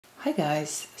Hi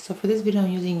guys, so for this video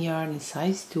I'm using yarn in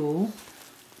size 2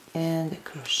 and a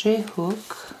crochet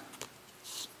hook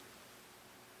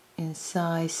in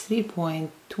size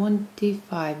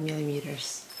 3.25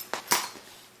 millimeters.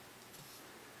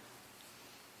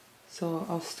 So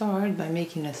I'll start by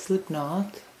making a slip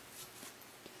knot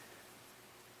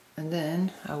and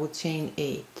then I will chain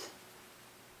 8.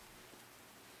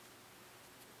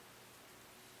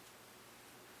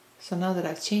 So now that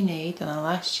I've chained 8 on the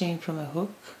last chain from a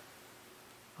hook,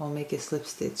 I'll make a slip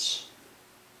stitch.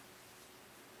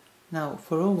 Now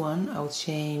for row 1 I'll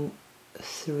chain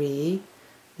 3,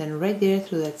 then right there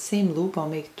through that same loop I'll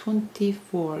make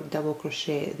 24 double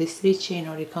crochet. This 3 chain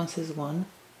already counts as 1.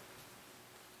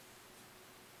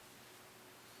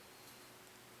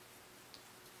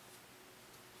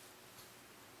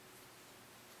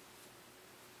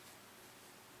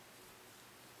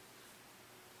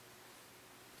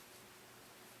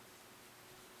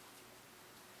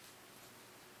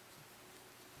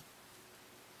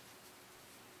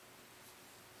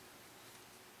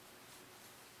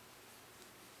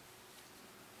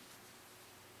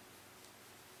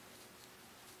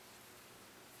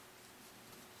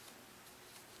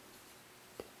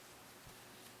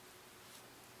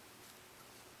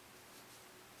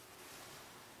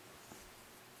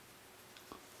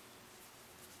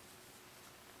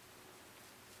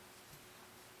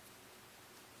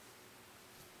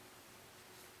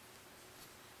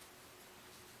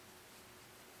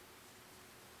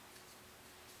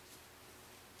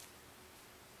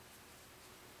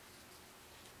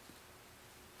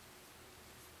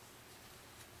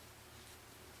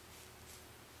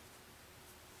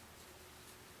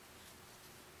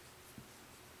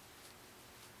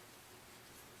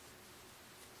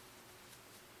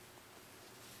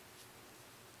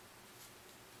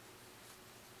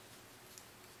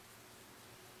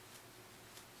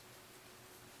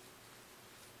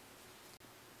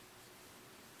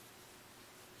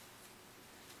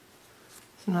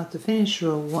 So now to finish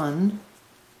row 1,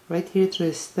 right here through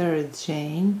this 3rd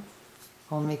chain,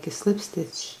 I'll make a slip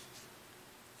stitch.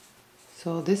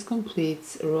 So this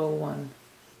completes row 1.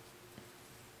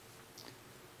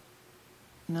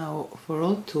 Now for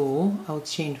row 2, I'll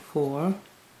chain 4,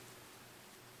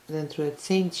 then through that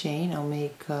same chain I'll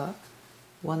make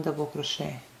 1 double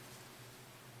crochet.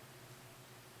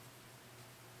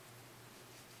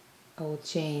 I will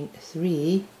chain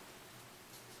 3,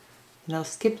 and I'll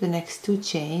skip the next 2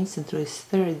 chains, and through this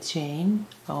 3rd chain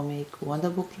I'll make 1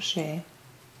 double crochet,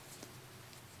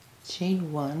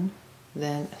 chain 1,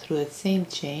 then through that same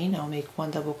chain I'll make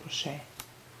 1 double crochet.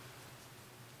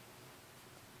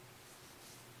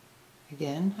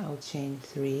 Again I'll chain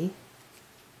 3,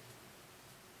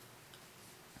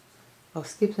 I'll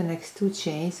skip the next 2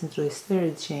 chains, and through this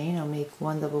 3rd chain I'll make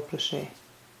 1 double crochet,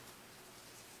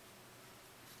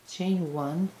 chain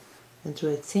 1, then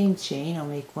through that same chain I'll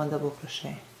make 1 double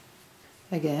crochet.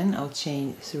 Again I'll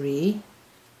chain 3,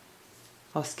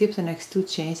 I'll skip the next 2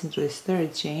 chains, and through this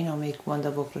 3rd chain I'll make 1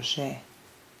 double crochet,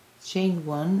 chain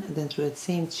 1, then through that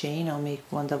same chain I'll make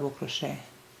 1 double crochet.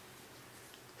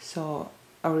 So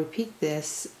I'll repeat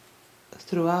this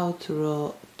throughout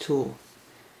row 2,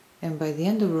 and by the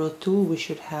end of row 2 we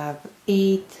should have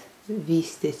 8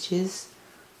 V-stitches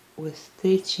with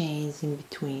 3 chains in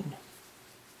between.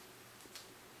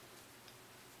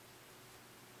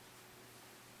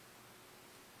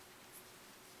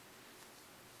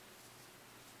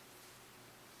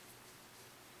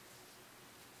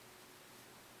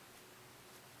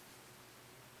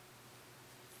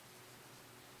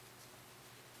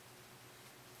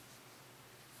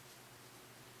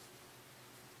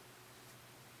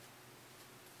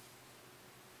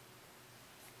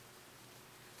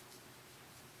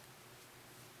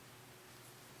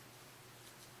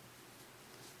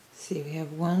 See, we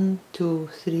have 1, 2,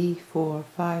 3, 4,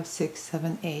 5, 6,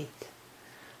 7, 8.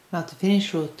 Now to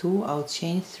finish row 2 I'll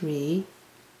chain 3,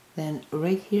 then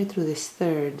right here through this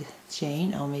 3rd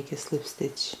chain I'll make a slip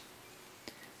stitch.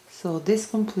 So this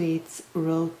completes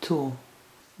row 2.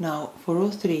 Now for row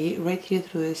 3, right here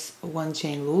through this 1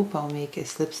 chain loop I'll make a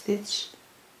slip stitch.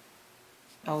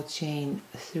 I'll chain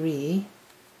 3,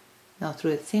 now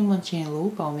through that same 1 chain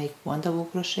loop I'll make 1 double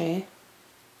crochet,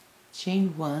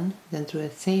 chain 1, then through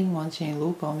that same 1 chain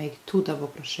loop I'll make 2 double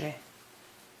crochet,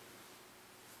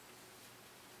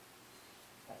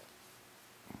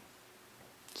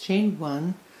 chain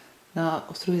 1, now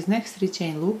through his next 3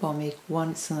 chain loop I'll make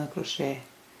 1 single crochet,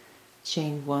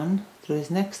 chain 1, through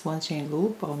his next 1 chain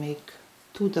loop I'll make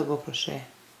 2 double crochet,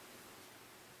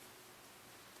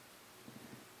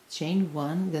 chain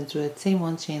 1, then through that same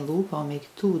 1 chain loop I'll make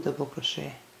 2 double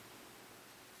crochet,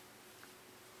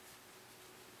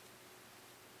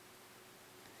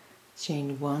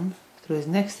 chain 1, through this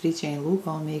next 3 chain loop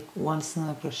I'll make 1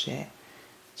 single crochet,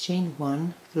 chain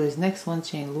 1, through this next 1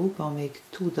 chain loop I'll make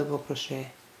 2 double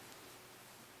crochet,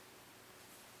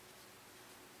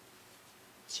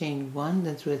 chain 1,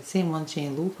 then through the same 1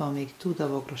 chain loop I'll make 2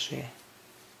 double crochet,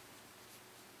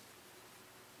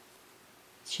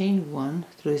 chain 1,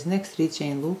 through this next 3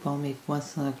 chain loop I'll make 1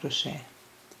 single crochet,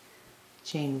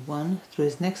 chain 1, through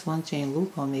this next 1 chain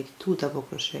loop I'll make 2 double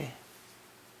crochet,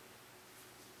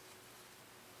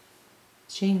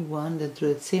 chain 1, then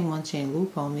through the same 1 chain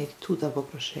loop I'll make 2 double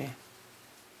crochet.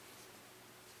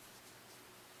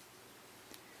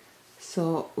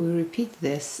 So we repeat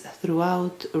this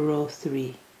throughout row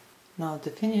 3. Now to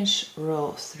finish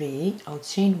row 3 I'll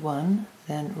chain 1,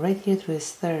 then right here through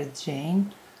this third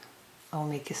chain I'll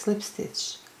make a slip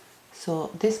stitch.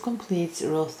 So this completes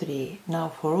row 3. Now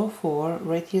for row 4,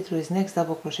 right here through this next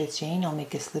double crochet chain I'll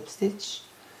make a slip stitch,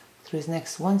 through this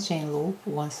next 1 chain loop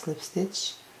 1 slip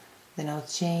stitch, then I'll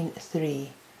chain 3.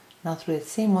 Now through the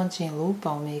same 1 chain loop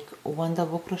I'll make 1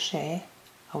 double crochet,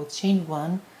 I'll chain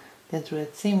 1, then through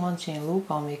the same 1 chain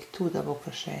loop I'll make 2 double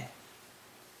crochet.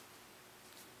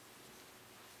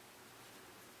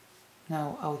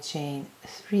 Now I'll chain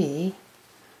 3,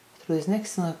 through this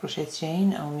next single crochet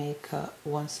chain I'll make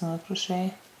 1 single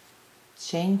crochet,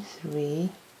 chain 3,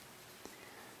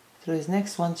 through this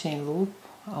next 1 chain loop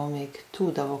I'll make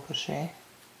 2 double crochet,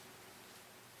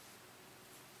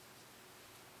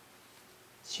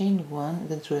 chain 1,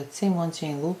 then through the same 1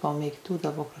 chain loop I'll make 2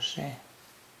 double crochet,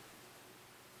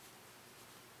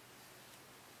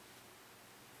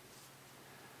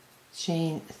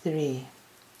 chain 3.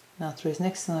 Now through this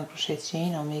next single crochet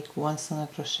chain I'll make 1 single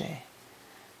crochet,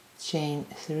 chain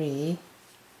 3.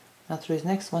 Now through this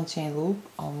next 1 chain loop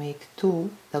I'll make 2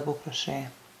 double crochet,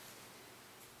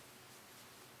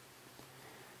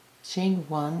 chain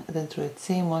 1, then through the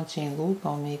same 1 chain loop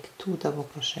I'll make 2 double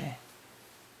crochet,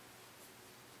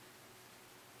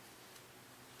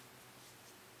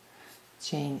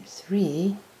 chain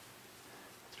 3.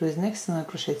 Through this next single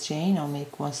crochet chain I'll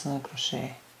make 1 single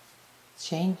crochet,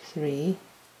 chain 3.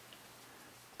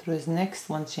 Through this next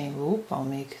 1 chain loop I'll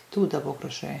make 2 double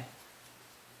crochet,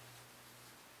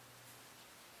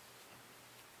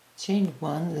 chain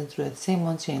 1, then through the same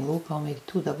 1 chain loop I'll make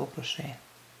 2 double crochet.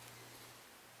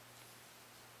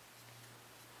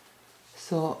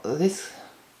 So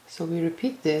we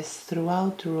repeat this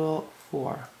throughout row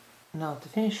 4. Now to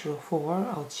finish row 4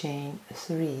 I'll chain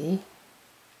 3,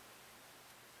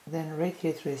 then right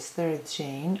here through this third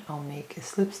chain I'll make a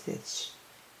slip stitch.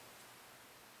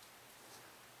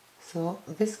 So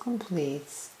this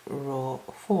completes row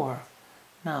 4.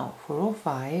 Now for row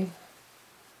 5,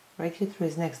 right here through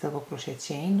this next double crochet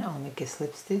chain I'll make a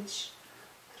slip stitch,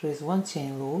 through this 1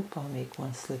 chain loop I'll make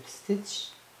 1 slip stitch,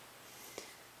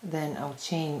 then I'll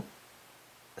chain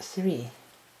 3.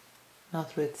 Now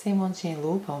through the same 1 chain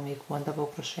loop I'll make 1 double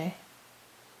crochet,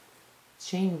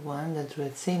 chain 1, then through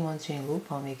the same 1 chain loop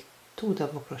I'll make 2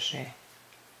 double crochet,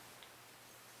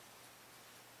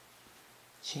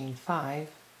 chain 5.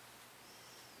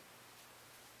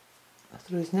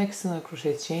 Through this next single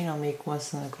crochet chain I'll make 1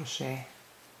 single crochet,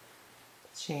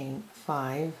 chain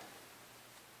 5.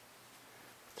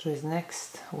 Through this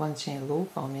next 1 chain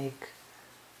loop I'll make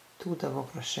 2 double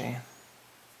crochet,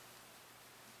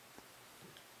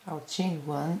 I'll chain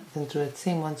 1, then through the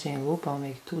same 1 chain loop I'll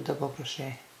make 2 double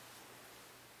crochet,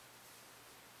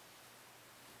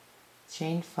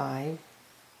 chain 5.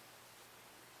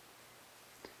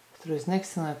 Through this next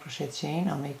single crochet chain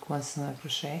I'll make 1 single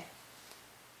crochet,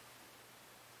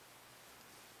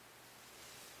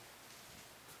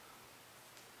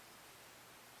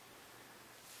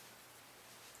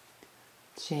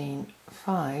 chain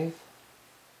 5.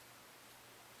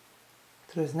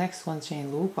 Through this next 1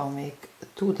 chain loop I'll make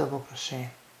 2 double crochet,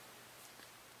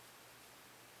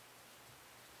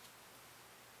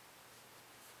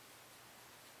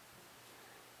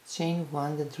 chain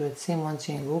 1, then through the same 1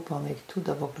 chain loop I'll make 2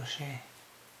 double crochet,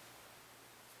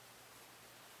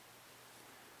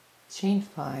 chain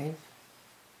 5.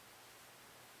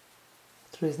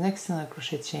 Through this next single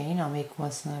crochet chain I'll make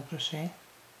 1 single crochet,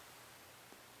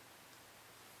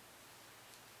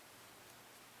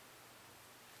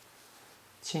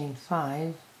 chain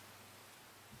 5.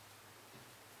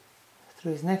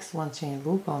 Through this next 1 chain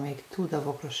loop I'll make 2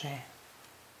 double crochet,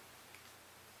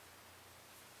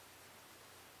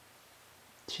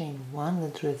 chain 1,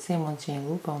 then through the same 1 chain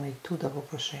loop I'll make 2 double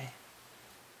crochet.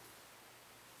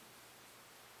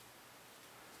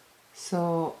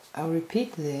 So I'll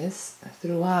repeat this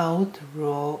throughout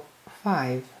row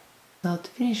 5. Now to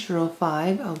finish row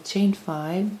 5 I'll chain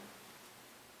 5,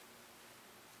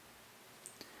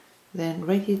 Then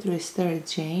right here through this third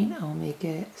chain I'll make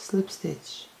a slip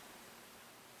stitch.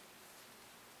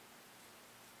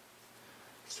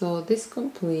 So this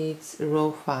completes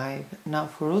row 5. Now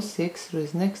for row 6, through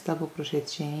this next double crochet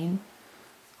chain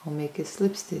I'll make a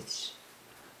slip stitch.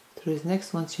 Through this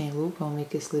next one chain loop I'll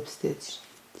make a slip stitch,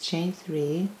 chain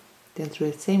 3, then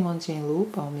through the same one chain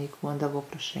loop I'll make 1 double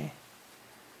crochet,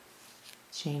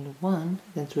 chain 1,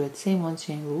 then through the same one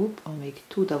chain loop I'll make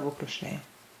 2 double crochet.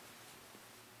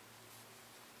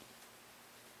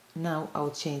 Now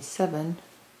I'll chain 7,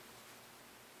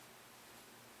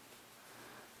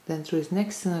 then through this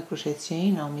next single crochet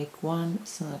chain I'll make 1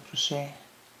 single crochet,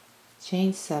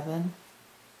 chain 7,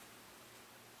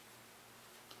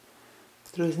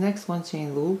 through this next one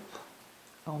chain loop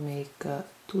I'll make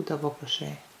 2 double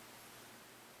crochet,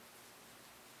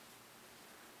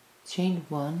 chain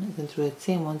 1, then through the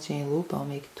same one chain loop I'll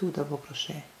make 2 double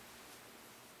crochet.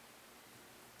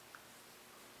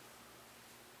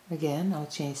 Again I'll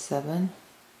chain 7,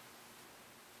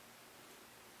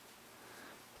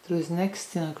 through this next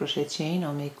single crochet chain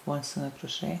I'll make 1 single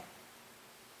crochet,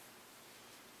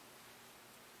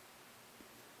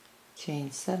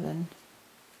 chain 7,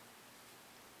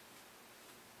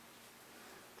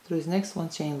 through this next one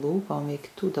chain loop I'll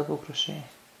make 2 double crochet,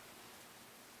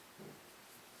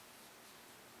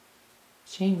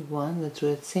 chain 1, then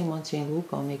through the same one chain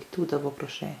loop I'll make 2 double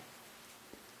crochet.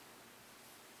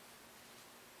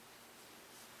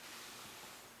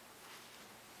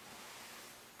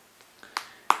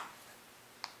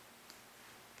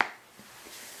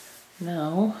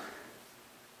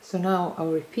 Now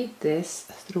I'll repeat this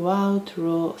throughout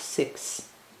row 6.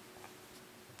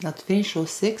 Now to finish row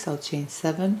 6 I'll chain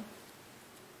 7.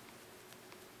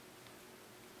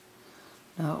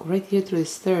 Now right here through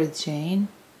this third chain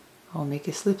I'll make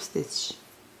a slip stitch.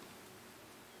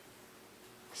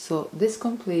 So this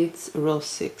completes row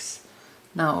 6.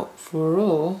 Now for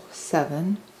row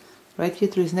 7, right here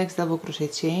through this next double crochet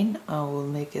chain I will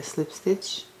make a slip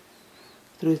stitch.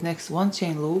 Through this next one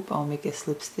chain loop I'll make a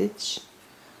slip stitch.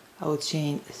 I will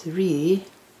chain 3,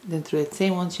 then through the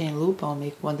same one chain loop I'll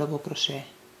make 1 double crochet.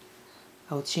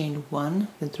 I will chain 1,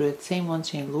 then through the same one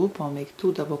chain loop I'll make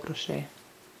 2 double crochet.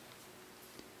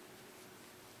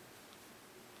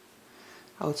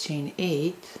 I will chain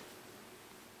 8,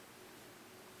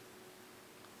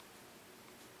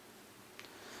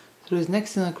 through this next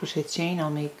single crochet chain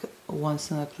I'll make 1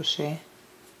 single crochet,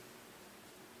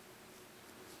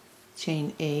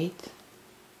 chain 8,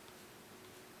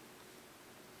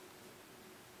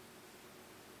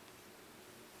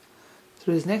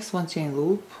 through this next one chain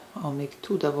loop I'll make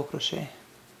 2 double crochet,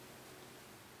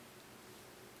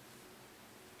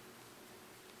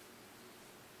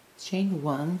 chain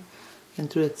 1, and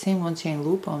through the same one chain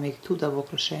loop I'll make 2 double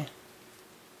crochet.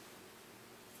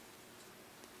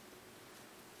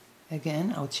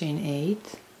 Again I'll chain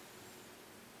 8,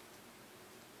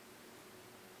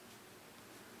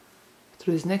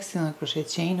 through this next single crochet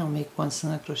chain I'll make 1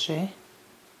 single crochet,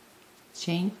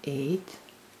 chain 8,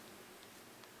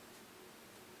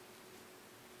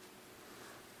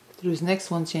 through this next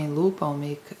one chain loop I'll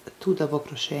make 2 double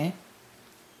crochet,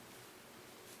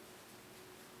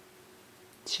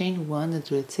 chain 1, and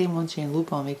through the same one chain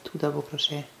loop I'll make 2 double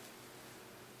crochet.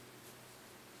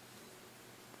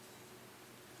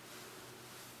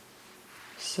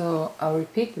 So I'll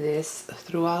repeat this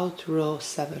throughout row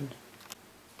 7.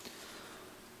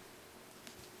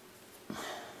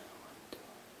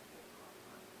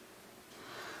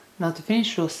 Now to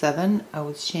finish row 7 I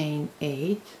will chain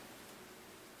 8.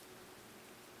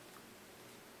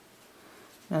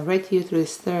 Now right here through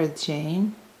this third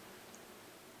chain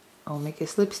I'll make a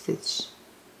slip stitch.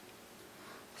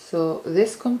 So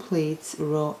this completes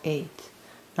row 8.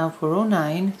 Now for row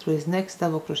 9, through this next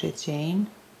double crochet chain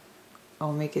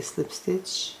I'll make a slip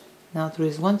stitch. Now through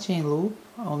this one chain loop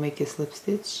I'll make a slip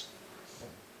stitch.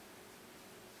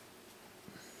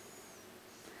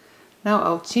 Now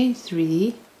I'll chain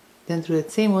 3, then through the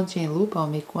same one chain loop I'll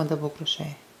make 1 double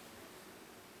crochet.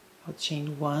 I'll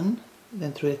chain 1,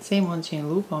 then through the same one chain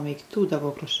loop I'll make 2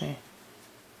 double crochet.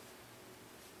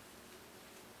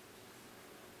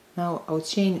 Now I'll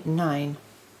chain 9.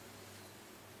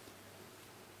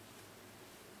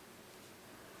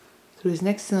 Through this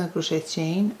next single crochet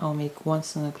chain I'll make 1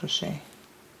 single crochet.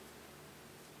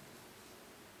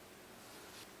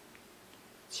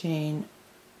 Chain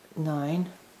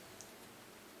 9.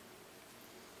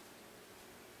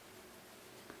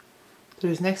 Through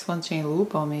this next one chain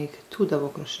loop I'll make 2 double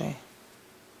crochet.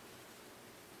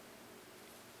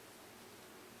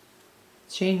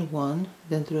 Chain 1,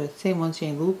 then through the same one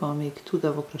chain loop I'll make 2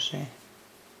 double crochet.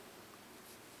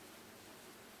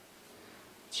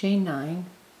 chain 9,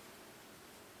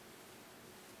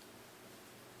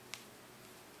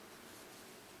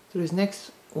 through this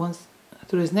next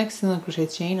single crochet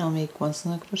chain I'll make 1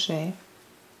 single crochet,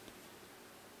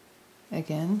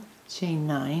 again chain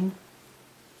 9,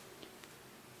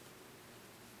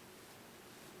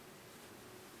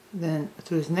 then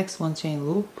through this next one chain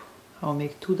loop I'll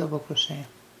make 2 double crochet,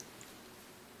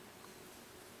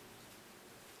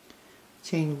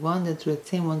 chain 1, then through the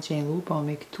same one chain loop I'll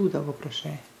make 2 double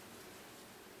crochet,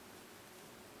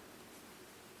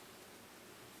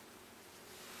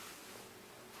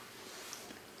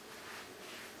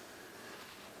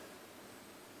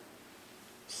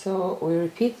 so we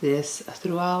repeat this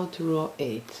throughout row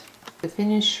 8. To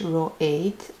finish row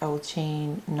 8 I will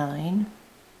chain 9,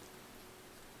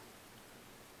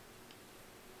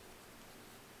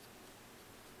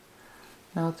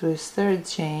 now through this third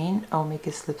chain I'll make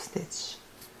a slip stitch.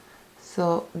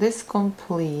 So this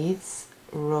completes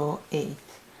row 8.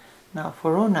 Now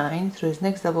for row 9, through this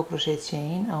next double crochet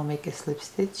chain I'll make a slip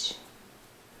stitch,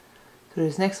 through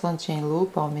this next one chain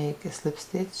loop I'll make a slip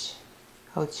stitch,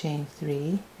 I'll chain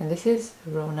 3, and this is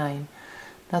row 9.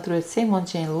 Now through the same one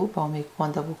chain loop I'll make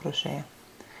 1 double crochet,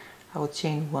 I'll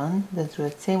chain 1, then through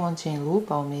the same one chain loop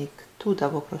I'll make 2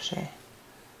 double crochet.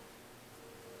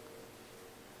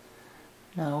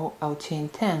 Now I'll chain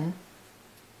 10,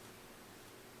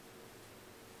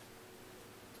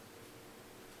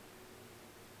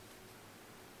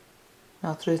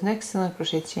 now through this next single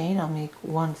crochet chain I'll make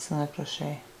 1 single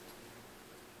crochet,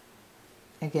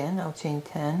 again I'll chain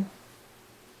 10,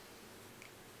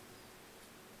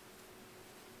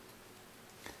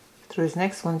 through this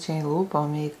next one chain loop I'll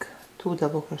make 2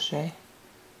 double crochet,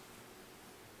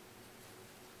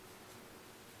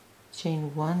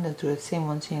 chain 1, then through the same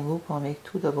one chain loop I'll make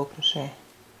 2 double crochet,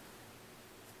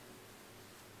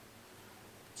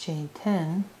 chain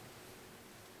 10,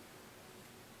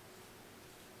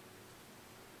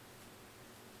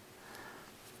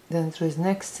 then through this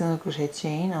next single crochet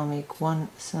chain I'll make 1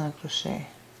 single crochet,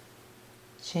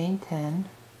 chain 10,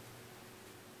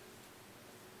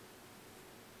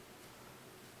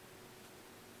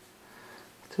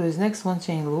 through this next one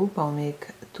chain loop I'll make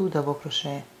 2 double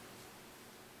crochet,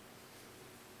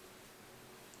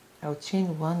 I'll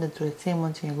chain 1, then through the same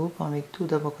one chain loop I'll make 2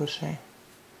 double crochet,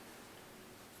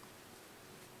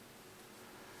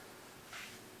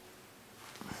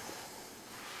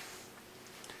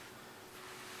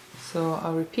 so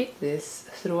I'll repeat this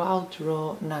throughout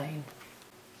row 9.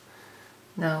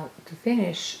 Now to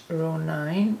finish row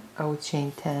 9 I will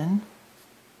chain 10,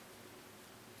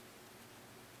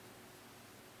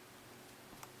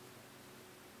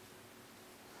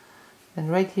 and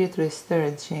right here through this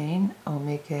third chain I'll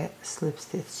make a slip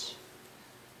stitch.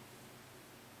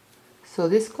 So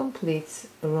this completes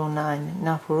row 9.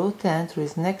 Now for row 10, through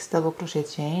this next double crochet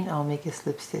chain I'll make a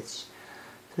slip stitch,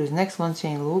 through this next one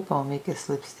chain loop I'll make a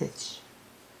slip stitch.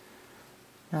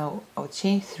 Now I'll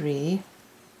chain 3,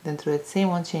 then through that same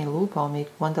one chain loop I'll make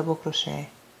 1 double crochet,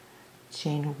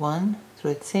 chain 1,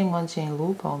 through that same one chain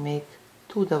loop I'll make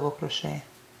 2 double crochet,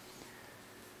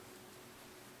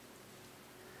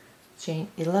 chain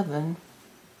 11,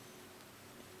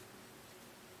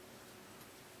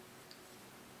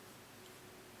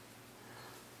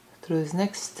 through this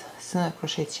next single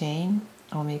crochet chain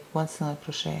I'll make 1 single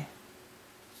crochet,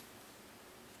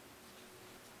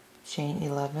 chain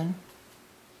 11,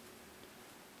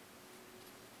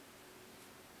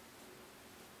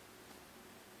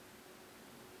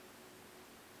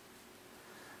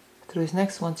 through this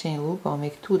next one chain loop I'll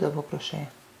make 2 double crochet,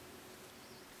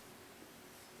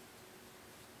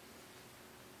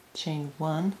 chain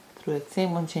 1, through that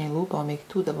same one chain loop I'll make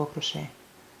 2 double crochet,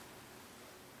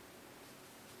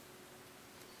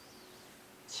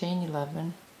 chain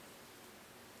 11,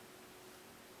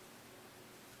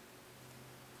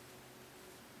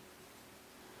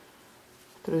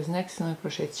 through this next single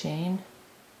crochet chain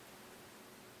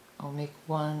I'll make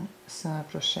 1 single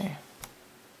crochet,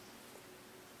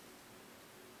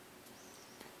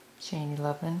 chain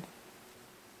 11,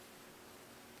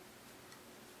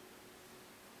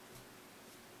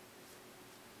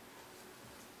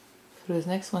 through this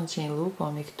next one chain loop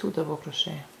I'll make 2 double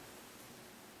crochet,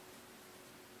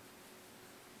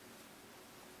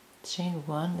 chain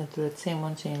 1, and through that same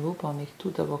one chain loop I'll make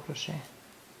 2 double crochet,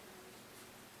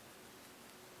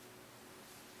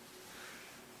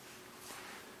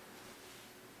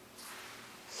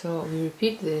 so we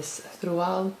repeat this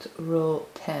throughout row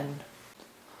 10.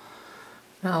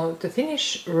 Now to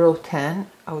finish row 10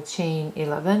 I'll chain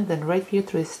 11, then right here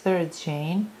through this third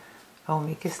chain I'll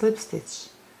make a slip stitch.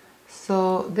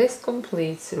 So this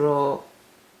completes row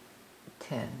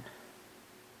 10.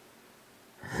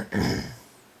 Push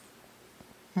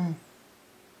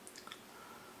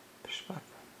back.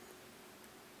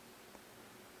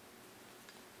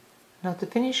 Now to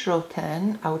finish row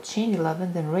 10, I'll chain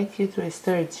 11, then right here through this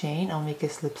third chain, I'll make a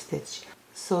slip stitch.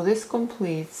 So this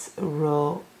completes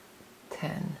row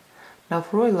 10. Now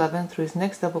for row 11, through this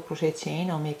next double crochet chain,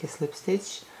 I'll make a slip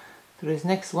stitch. Through this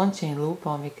next one chain loop,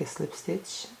 I'll make a slip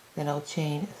stitch. Then I'll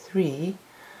chain 3.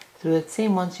 Through that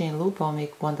same one chain loop, I'll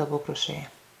make 1 double crochet.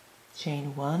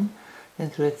 Chain 1. Then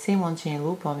through that same one chain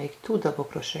loop, I'll make 2 double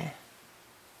crochet.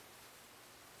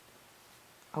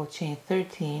 I'll chain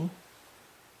 13.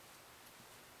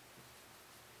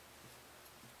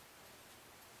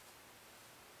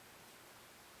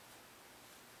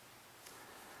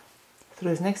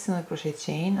 Through this next single crochet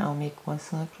chain, I'll make 1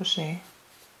 single crochet.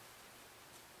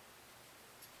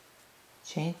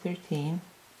 Chain 13.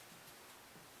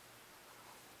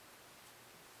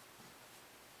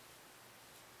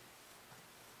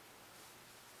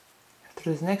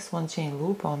 Through this next one chain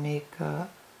loop, I'll make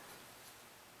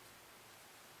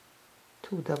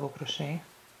 2 double crochet.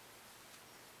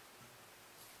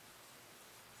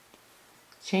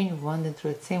 Chain 1, then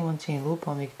through the same one chain loop,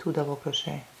 I'll make 2 double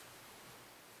crochet.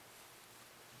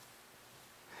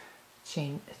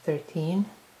 Chain 13.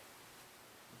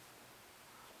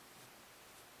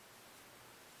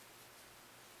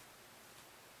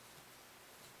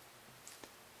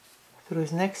 Through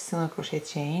this next single crochet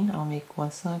chain, I'll make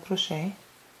 1 single crochet.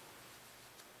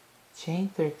 Chain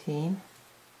 13.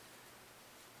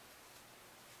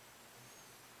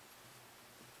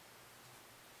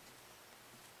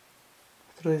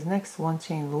 Through this next one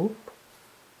chain loop,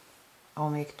 I'll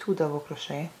make 2 double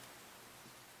crochet.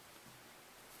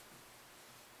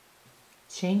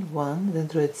 Chain 1, then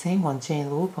through the same one chain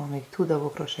loop, I'll make 2 double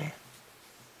crochet.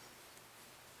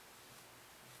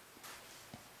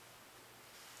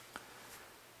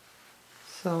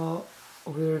 So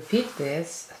we repeat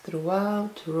this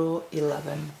throughout row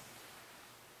 11.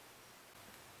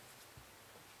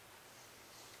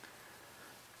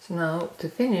 So now to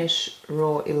finish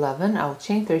row 11, I'll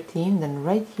chain 13, then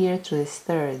right here to this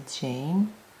third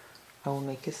chain, I will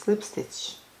make a slip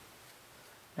stitch.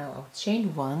 Now I'll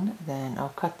chain 1, then I'll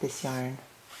cut this yarn.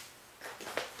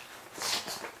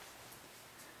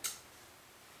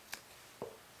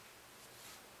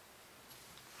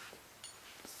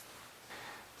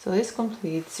 So this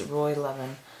completes row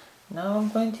 11. Now I'm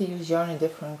going to use yarn in a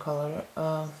different color.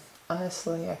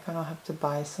 Honestly, I kind of have to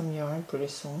buy some yarn pretty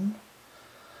soon,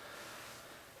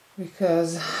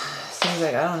 because it seems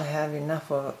like I don't have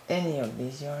enough of any of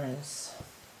these yarns.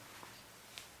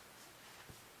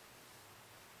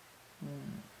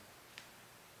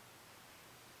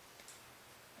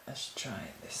 Let's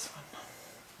try this one.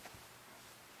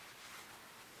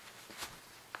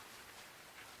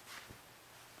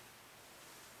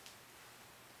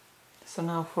 So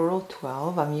now for row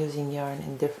 12, I'm using yarn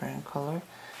in different color.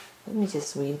 Let me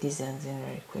just weave these ends in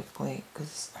very quickly,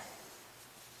 because,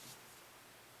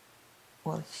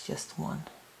 well, it's just one.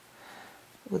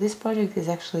 Well, this project is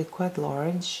actually quite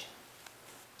large.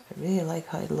 I really like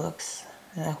how it looks,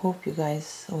 and I hope you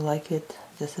guys will like it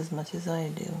just as much as I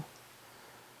do.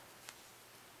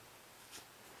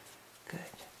 Good.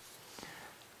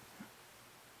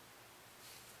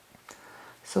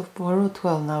 So for row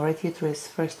 12, now right here through this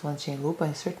first one chain loop, I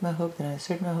insert my hook, then I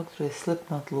insert my hook through a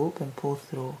slip knot loop and pull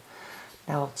through.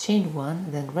 Now I'll chain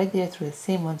 1, then right there through the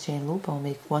same one chain loop, I'll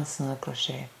make 1 single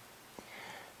crochet.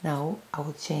 Now I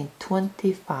will chain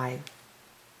 25.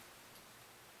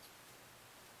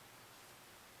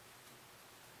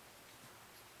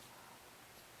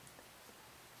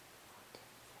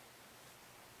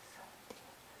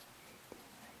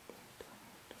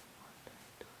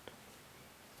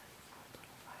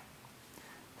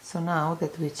 So now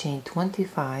that we chain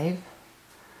 25,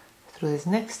 through this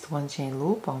next one chain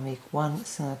loop, I'll make 1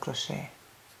 single crochet.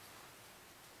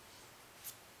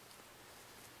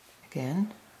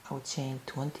 Again, I'll chain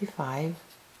 25.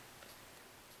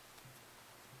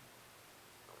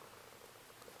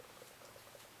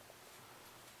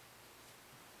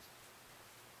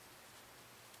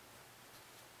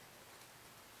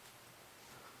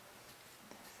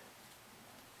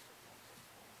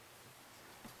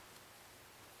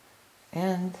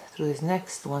 And through this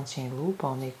next one chain loop,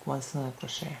 I'll make 1 single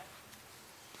crochet.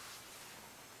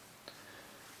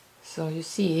 So you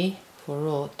see, for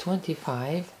row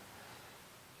 25,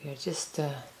 we are just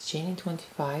chaining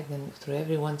 25, then through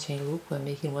every one chain loop, we're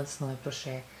making 1 single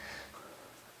crochet.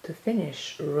 To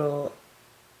finish row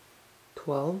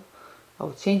 12,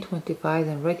 I'll chain 25,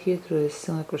 then right here through this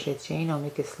single crochet chain, I'll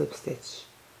make a slip stitch.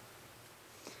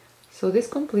 So this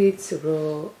completes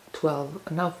row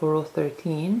 12. Now for row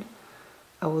 13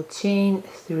 I will chain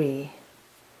 3,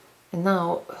 and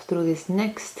now through this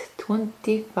next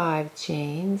 25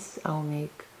 chains I'll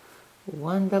make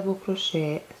 1 double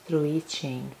crochet through each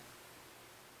chain.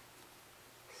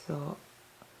 So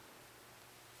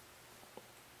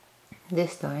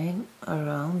this time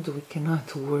around we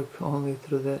cannot work only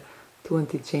through the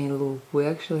 20 chain loop, we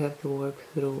actually have to work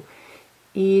through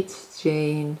each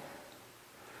chain.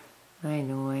 I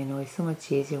know, it's so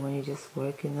much easier when you just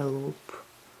work in a loop.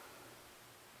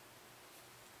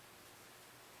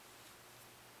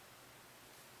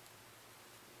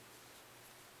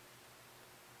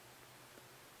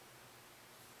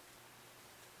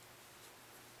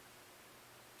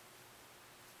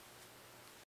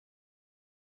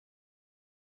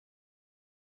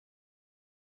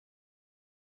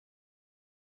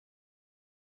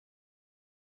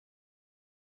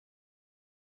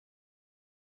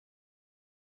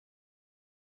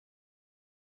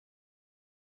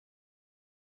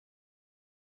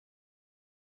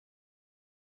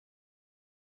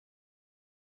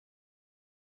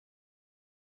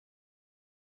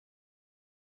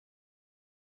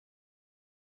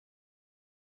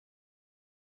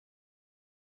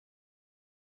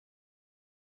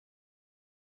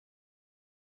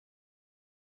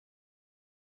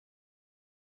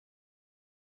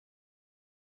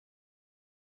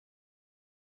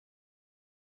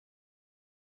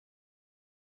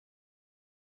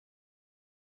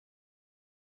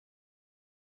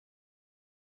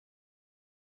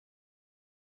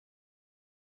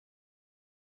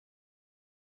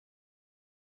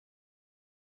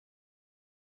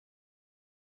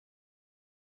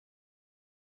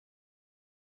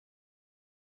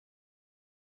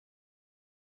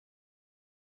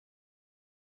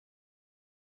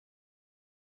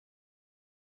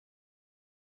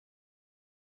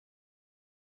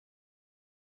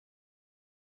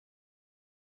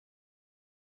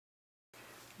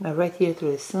 Now right here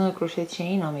through a single crochet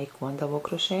chain I'll make 1 double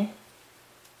crochet.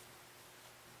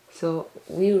 So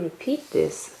we repeat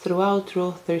this throughout row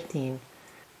 13.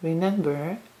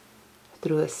 Remember,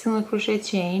 through a single crochet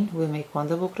chain we make 1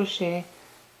 double crochet,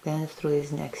 then through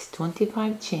these next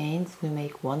 25 chains we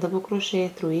make 1 double crochet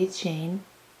through each chain,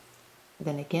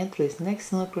 then again through this next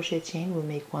single crochet chain we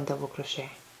make 1 double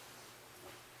crochet.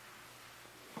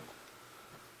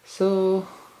 So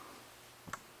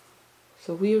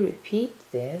we repeat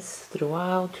this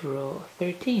throughout row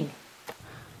 13.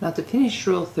 Now to finish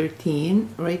row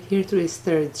 13, right here through this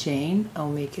third chain I'll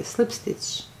make a slip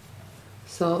stitch.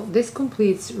 So this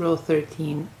completes row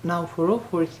 13. Now for row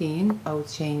 14 I'll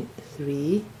chain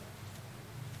 3.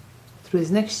 Through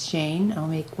this next chain I'll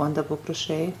make 1 double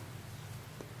crochet.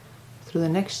 Through the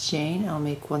next chain I'll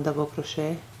make 1 double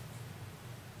crochet.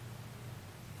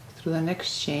 Through the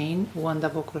next chain 1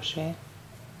 double crochet.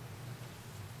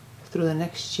 Through the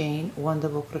next chain 1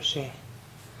 double crochet.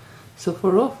 So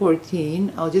for row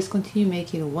 14 I'll just continue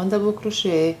making 1 double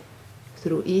crochet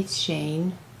through each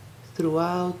chain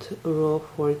throughout row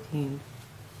 14.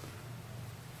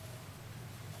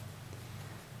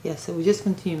 So we just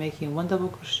continue making 1 double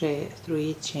crochet through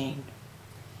each chain.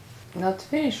 Now to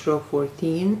finish row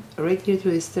 14, right here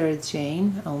through this third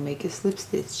chain I'll make a slip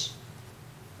stitch.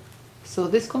 So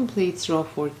this completes row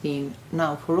 14.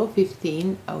 Now for row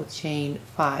 15 I'll chain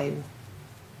 5.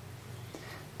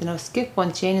 Then I'll skip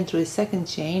 1 chain, and through the second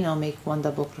chain I'll make 1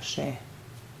 double crochet.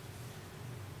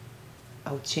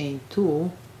 I'll chain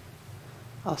 2.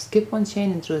 I'll skip 1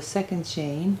 chain, and through the second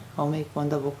chain I'll make 1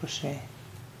 double crochet.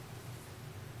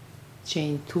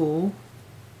 Chain 2.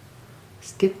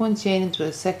 Skip 1 chain, and through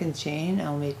the second chain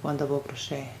I'll make 1 double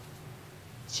crochet.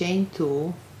 Chain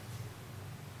 2.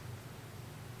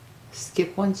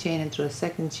 Skip 1 chain, and through the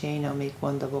second chain I'll make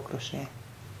 1 double crochet.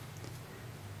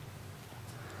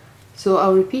 So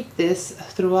I'll repeat this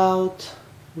throughout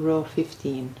row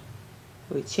 15.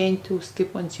 We chain 2,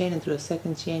 skip 1 chain, and through the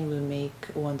second chain we'll make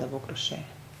 1 double crochet.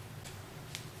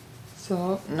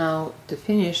 So now to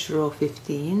finish row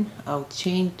 15, I'll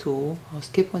chain 2, I'll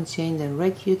skip 1 chain, then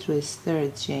right here through this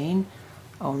third chain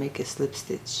I'll make a slip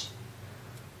stitch.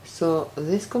 So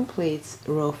this completes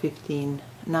row 15.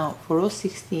 Now for row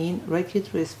 16, right here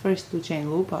through this first 2 chain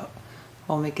loop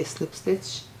I'll make a slip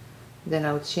stitch, then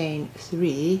I'll chain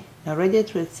 3. Now right there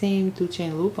through the same 2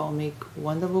 chain loop I'll make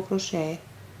 1 double crochet.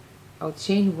 I'll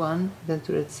chain 1, then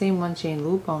through the same 1 chain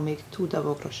loop I'll make 2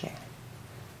 double crochet.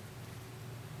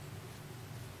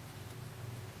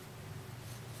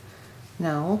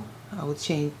 Now I'll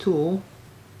chain 2.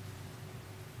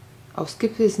 I'll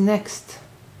skip this next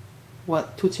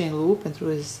 2 chain loop, and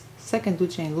through this second 2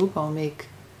 chain loop I'll make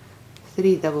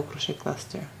 3 double crochet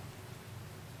cluster.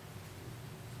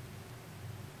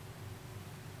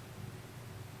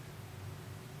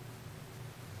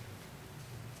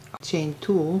 chain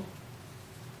 2.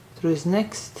 Through this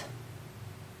next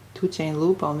 2 chain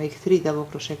loop I'll make 3 double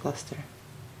crochet cluster.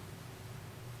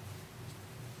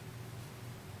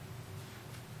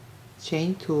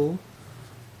 Chain 2.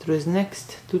 Through this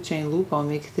next 2 chain loop I'll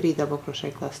make 3 double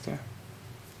crochet cluster.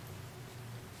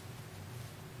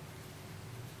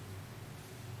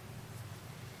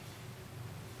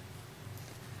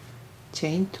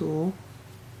 Chain 2.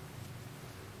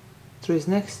 Through this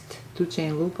next 2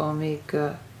 chain loop I'll make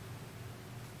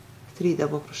 3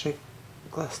 double crochet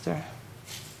cluster.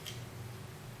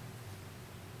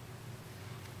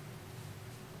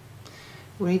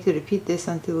 We need to repeat this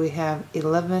until we have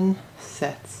 11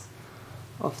 sets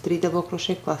of 3 double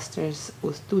crochet clusters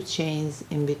with 2 chains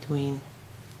in between.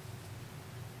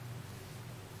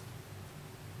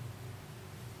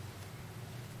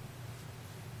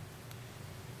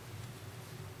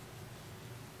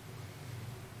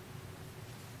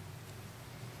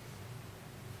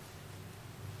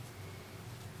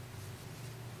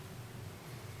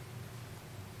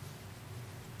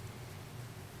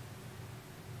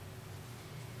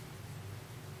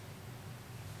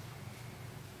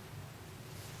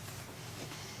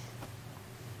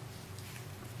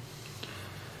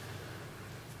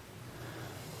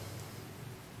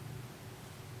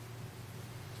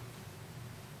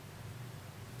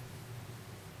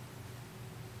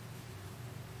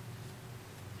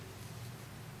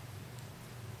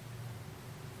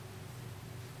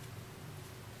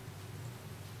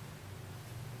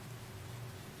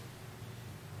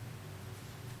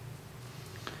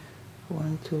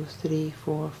 One, two, three,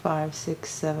 4, 5, 6,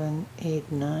 7,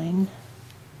 8, 9,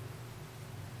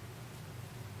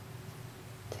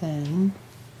 10,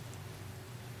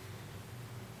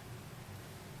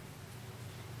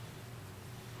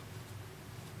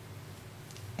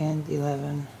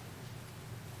 11.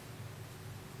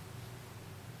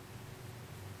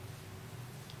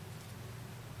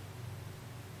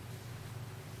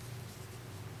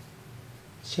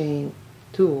 Chain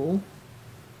 2.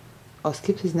 I'll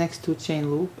skip his next 2 chain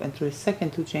loop, and through his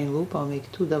second 2 chain loop I'll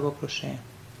make 2 double crochet.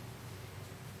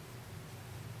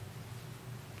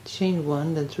 Chain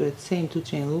 1, then through that same 2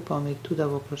 chain loop I'll make 2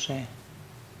 double crochet.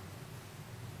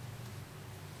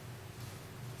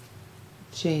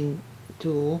 Chain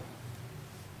 2.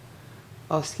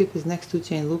 I'll skip his next 2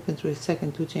 chain loop, and through his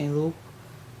second 2 chain loop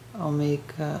I'll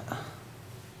make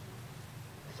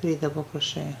 3 double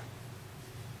crochet.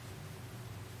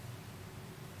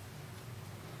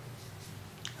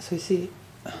 So you see,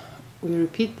 we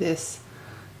repeat this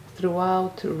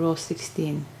throughout row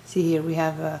 16. See here we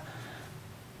have a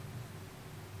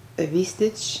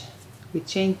V-stitch, we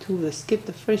chain 2, we skip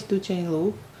the first 2 chain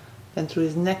loop, then through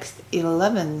his next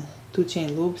 11 2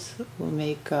 chain loops we'll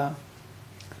make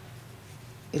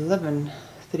 11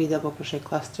 3 double crochet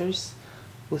clusters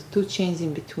with 2 chains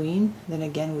in between. Then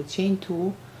again we chain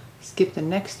 2, skip the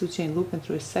next 2 chain loop, and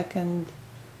through a second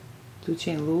 2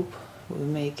 chain loop we'll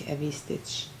make a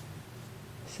V-stitch.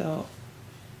 So,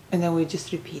 and then we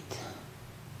just repeat.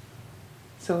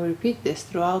 So we repeat this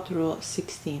throughout row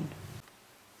 16.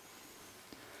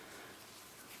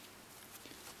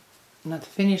 Now to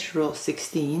finish row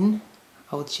 16,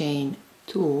 I'll chain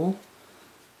 2,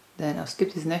 then I'll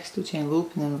skip this next 2 chain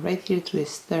loop, and then right here to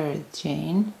this third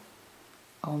chain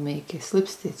I'll make a slip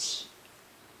stitch.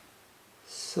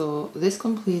 So this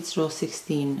completes row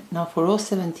 16. Now for row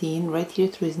 17, right here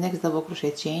through his next double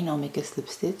crochet chain I'll make a slip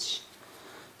stitch.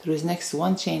 Through his next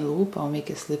 1 chain loop I'll make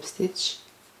a slip stitch.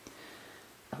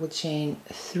 I will chain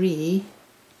 3,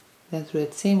 then through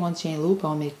that same 1 chain loop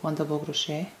I'll make 1 double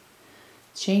crochet.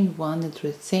 Chain 1, and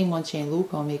through the same 1 chain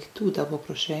loop I'll make 2 double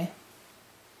crochet.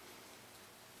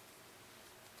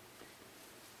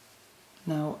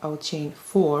 Now I'll chain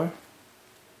 4.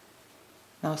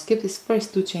 Now skip this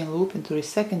first 2 chain loop, and through the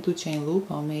second 2 chain loop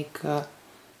I'll make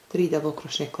 3 double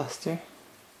crochet cluster.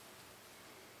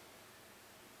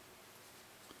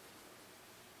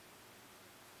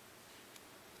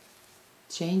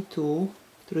 Chain 2,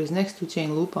 through his next 2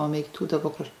 chain loop I'll make 2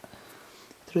 double crochet.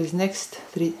 Through his next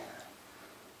 2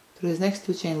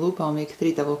 chain loop I'll make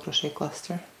 3 double crochet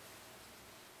cluster.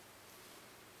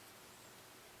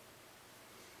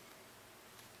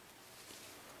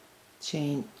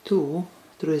 Chain 2,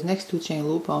 through his next 2 chain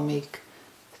loop I'll make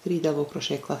 3 double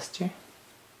crochet cluster.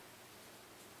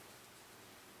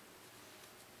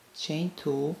 Chain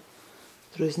 2,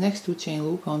 through his next 2 chain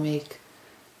loop I'll make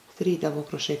 3 double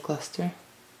crochet cluster.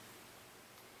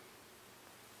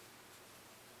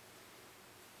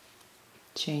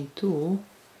 Chain 2,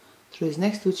 through his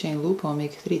next 2 chain loop I'll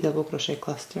make 3 double crochet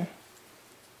cluster.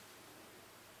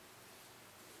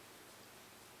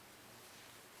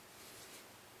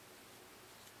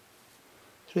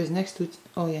 through his next 2,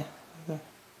 oh yeah, okay.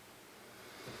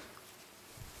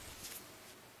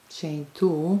 Chain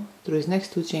 2, through his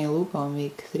next 2 chain loop I'll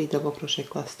make 3 double crochet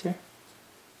cluster,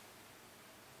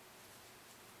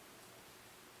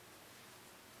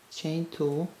 chain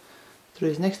 2, through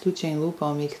his next 2 chain loop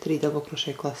I'll make 3 double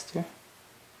crochet cluster,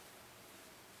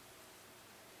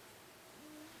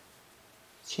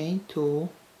 chain 2,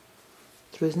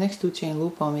 through his next 2 chain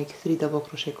loop I'll make 3 double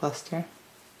crochet cluster,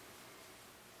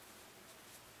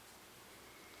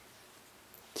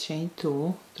 chain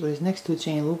 2, through his next 2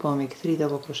 chain loop I'll make 3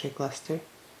 double crochet cluster,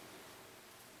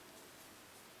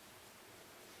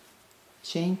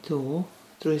 chain 2,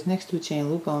 through his next 2 chain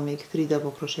loop I'll make 3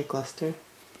 double crochet cluster,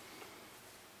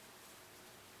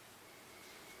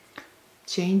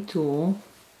 chain 2,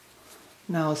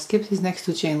 now skip his next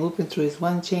 2 chain loop and through his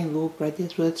 1 chain loop right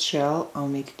through that shell I'll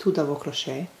make 2 double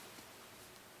crochet,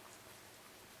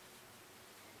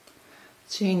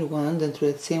 chain 1, then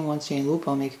through that same 1 chain loop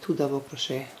I'll make 2 double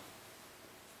crochet.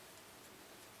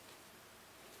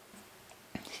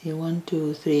 See, 1,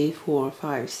 2, 3, 4,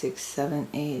 5, 6, 7,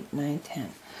 8, 9, 10.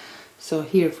 So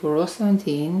here for row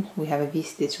 17 we have a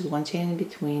V-stitch with 1 chain in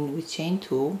between. We chain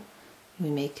 2, we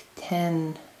make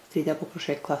 10 3 double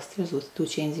crochet clusters with 2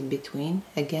 chains in between.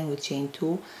 Again we chain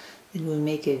 2, then we'll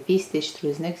make a V-stitch through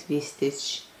his next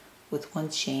V-stitch with 1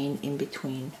 chain in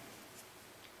between.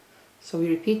 So we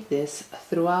repeat this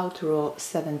throughout row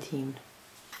 17.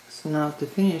 So now to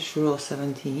finish row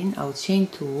 17 I'll chain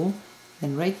 2,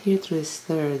 then right here through his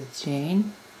 3rd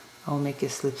chain I'll make a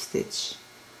slip stitch.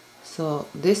 So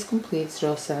this completes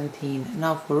row 17.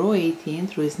 Now for row 18,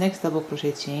 through his next double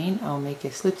crochet chain I'll make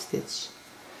a slip stitch.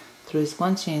 Through his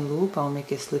 1 chain loop I'll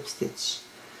make a slip stitch.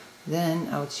 Then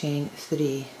I'll chain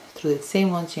 3. Through the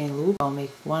same 1 chain loop I'll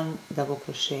make 1 double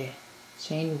crochet.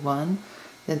 Chain 1,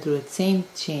 then through the same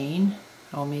chain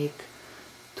I'll make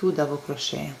 2 double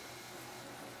crochet.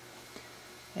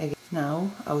 Again,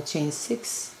 now I'll chain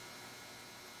 6.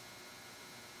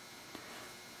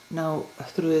 Now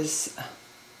through his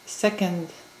second,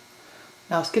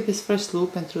 now skip his first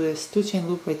loop and through his 2 chain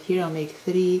loop right here I'll make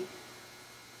 3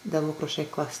 double crochet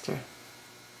cluster.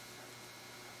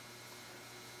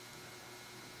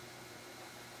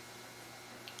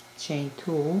 Chain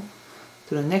 2,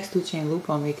 through the next 2 chain loop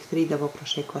I'll make 3 double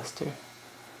crochet cluster.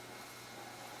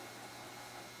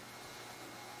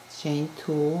 Chain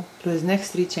 2, through his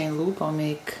next 3 chain loop I'll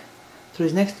make, through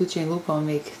his next 2 chain loop I'll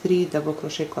make 3 double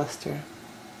crochet cluster.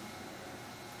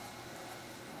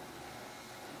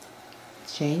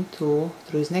 Chain 2,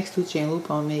 through his next 2 chain loop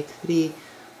I'll make 3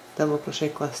 double crochet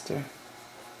cluster.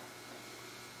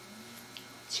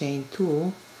 Chain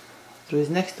 2, through his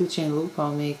next 2 chain loop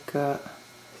I'll make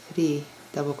 3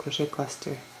 double crochet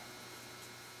cluster.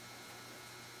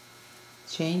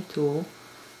 Chain 2,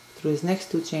 through his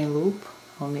next 2 chain loop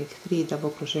I'll make 3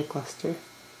 double crochet cluster.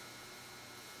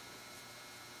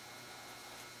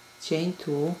 Chain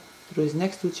 2, through his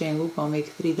next 2 chain loop I'll make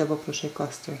 3 double crochet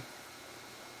cluster.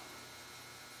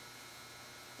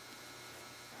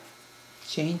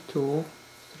 Chain 2,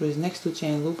 through his next 2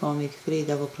 chain loop I'll make 3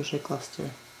 double crochet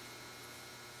cluster.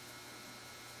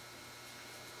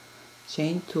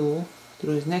 Chain 2,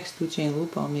 through his next 2 chain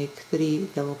loop I'll make 3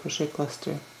 double crochet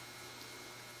cluster.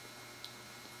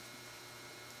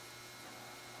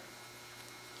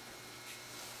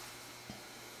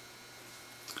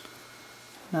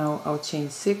 Now I'll chain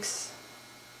 6.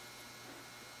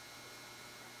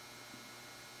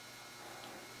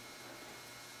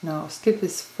 Now skip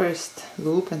his first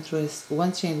loop and through his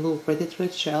 1 chain loop right through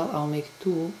the shell I'll make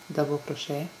 2 double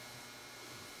crochet.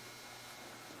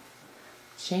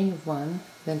 Chain 1,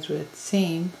 then through that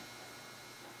same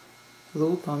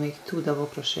loop I'll make 2 double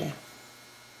crochet.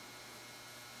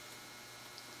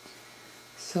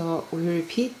 So we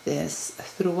repeat this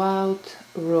throughout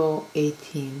row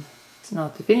 18. So now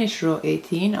to finish row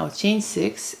 18 I'll chain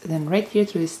 6, then right here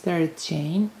through his 3rd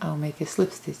chain I'll make a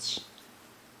slip stitch.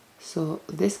 So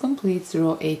this completes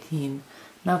row 18.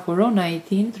 Now for row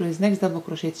 19, through his next double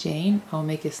crochet chain I'll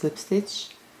make a slip stitch.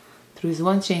 Through his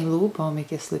 1 chain loop I'll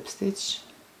make a slip stitch.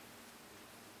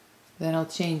 Then I'll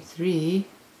chain 3,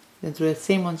 then through that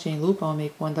same 1 chain loop I'll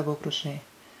make 1 double crochet.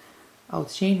 I'll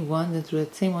chain 1, then through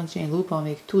that same 1 chain loop I'll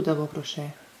make 2 double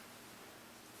crochet.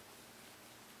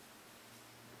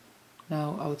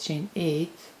 Now I'll chain 8.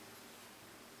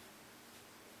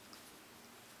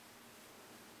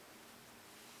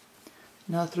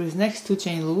 Now through his next 2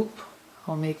 chain loop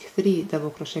I'll make 3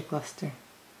 double crochet cluster.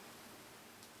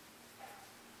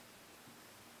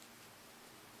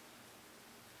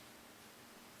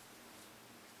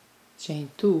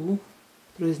 Chain 2,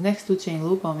 through his next 2 chain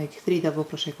loop I'll make 3 double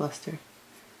crochet cluster.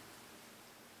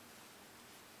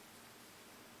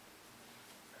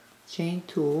 chain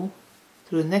 2,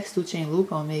 through the next 2 chain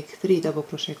loop I'll make 3 double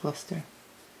crochet cluster,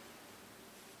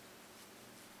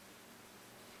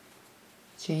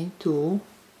 chain 2,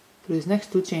 through this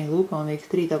next 2 chain loop I'll make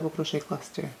 3 double crochet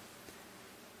cluster,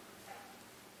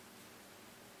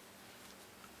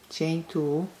 chain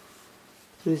 2,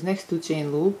 through this next 2 chain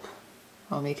loop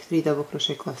I'll make 3 double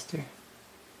crochet cluster,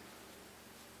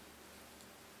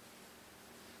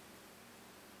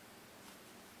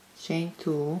 chain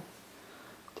 2,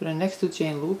 through the next 2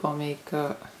 chain loop I'll make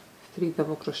 3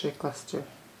 double crochet cluster,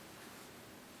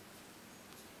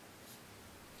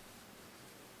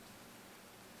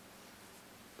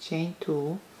 chain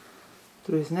 2,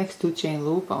 through this next 2 chain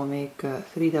loop I'll make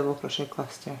 3 double crochet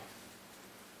cluster,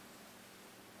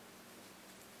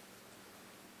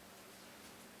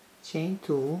 chain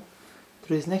 2,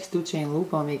 through this next 2 chain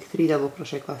loop I'll make 3 double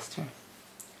crochet cluster,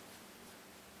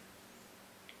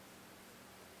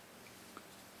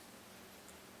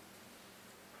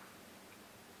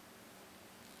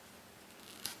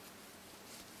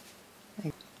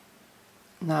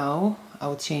 now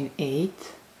I'll chain 8,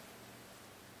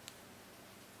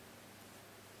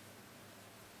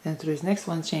 then through this next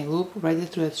 1 chain loop right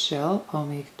through that shell I'll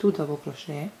make 2 double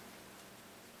crochet,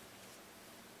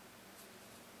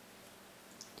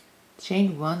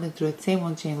 chain 1, then through that same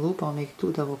 1 chain loop I'll make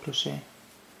 2 double crochet,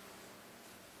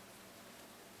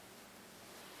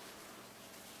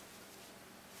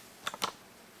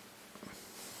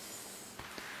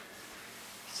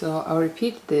 so I'll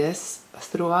repeat this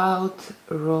throughout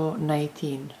row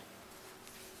 19.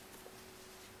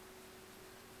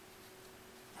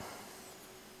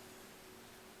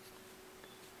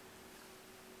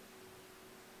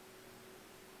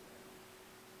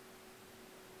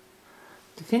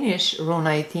 To finish row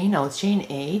 19 I'll chain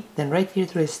 8, then right here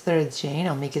through this third chain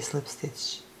I'll make a slip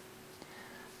stitch.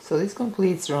 So this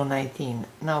completes row 19.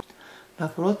 Now for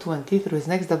row 20, through this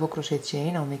next double crochet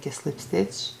chain I'll make a slip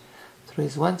stitch, through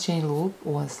this 1 chain loop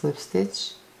 1 slip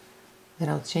stitch, then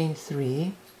I'll chain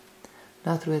 3.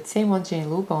 Now through that same 1 chain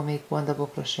loop I'll make 1 double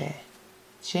crochet,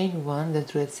 chain 1, then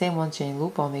through that same 1 chain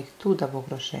loop I'll make 2 double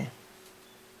crochet.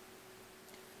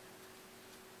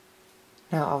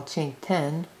 Now I'll chain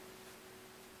 10,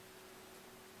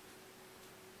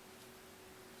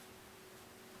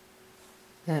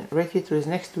 then right here through this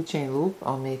next 2 chain loop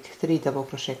I'll make 3 double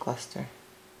crochet cluster,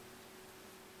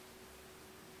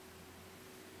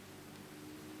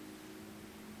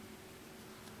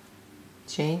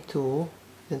 chain 2,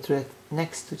 then through the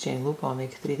next 2 chain loop I'll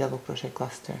make 3 double crochet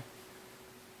cluster,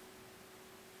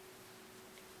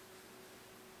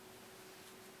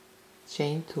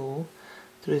 chain 2,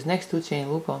 through this next 2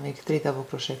 chain loop I'll make 3 double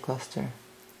crochet cluster,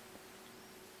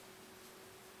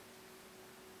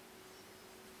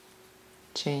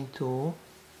 chain 2,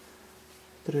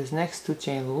 through this next 2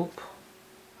 chain loop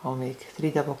I'll make 3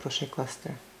 double crochet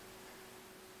cluster,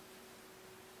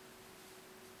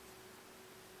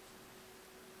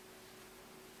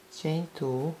 chain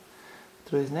 2,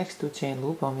 through this next 2 chain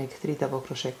loop I'll make 3 double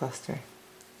crochet cluster,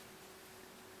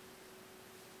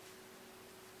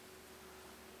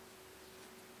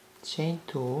 chain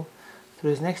 2,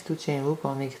 through this next 2 chain loop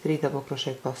I'll make 3 double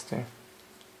crochet cluster,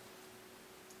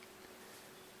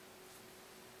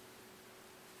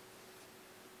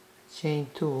 chain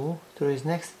 2, through this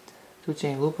next 2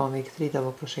 chain loop I'll make 3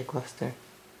 double crochet cluster,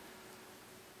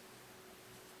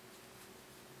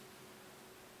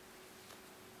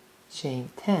 chain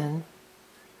 10,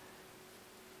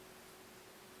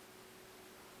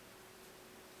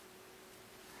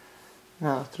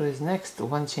 now through this next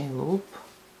 1 chain loop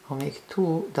I'll make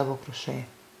 2 double crochet,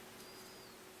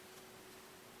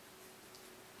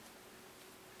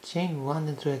 chain 1,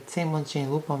 then through that same 1 chain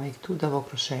loop I'll make 2 double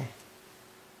crochet,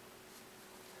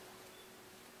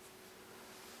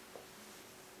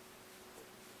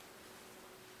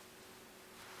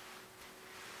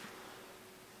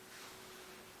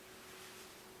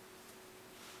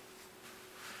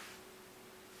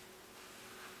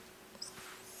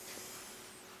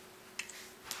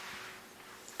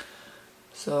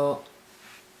 so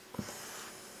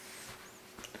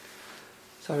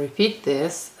repeat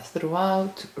this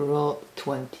throughout row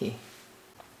 20.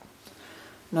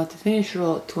 Now to finish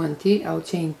row 20 I'll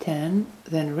chain 10,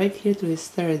 then right here to this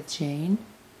third chain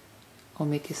I'll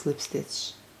make a slip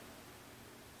stitch.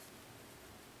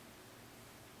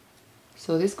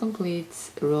 So this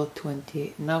completes row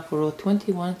 20. Now for row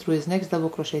 21, through this next double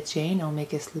crochet chain I'll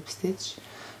make a slip stitch,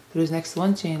 through this next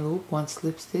 1 chain loop 1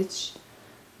 slip stitch,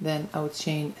 then I'll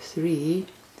chain 3,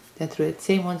 then through that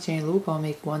same 1 chain loop I'll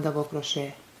make 1 double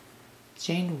crochet,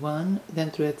 chain 1,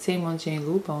 then through that same 1 chain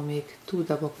loop I'll make 2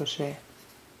 double crochet,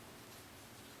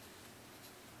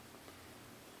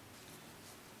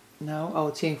 Now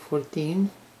I'll chain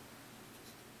 14.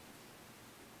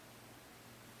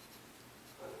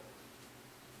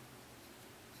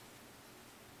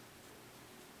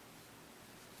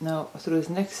 Now through this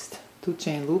next 2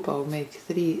 chain loop I'll make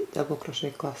 3 double crochet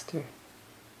cluster.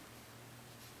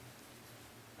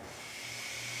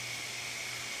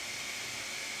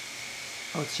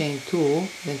 I'll chain 2,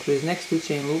 then through this next 2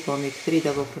 chain loop I'll make 3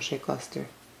 double crochet cluster.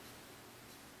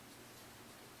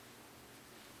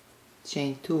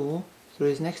 Chain 2, through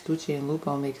this next 2 chain loop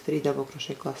I'll make 3 double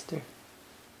crochet cluster.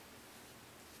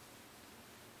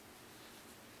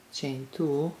 Chain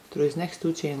 2, through this next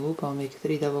 2 chain loop I'll make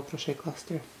 3 double crochet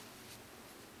cluster.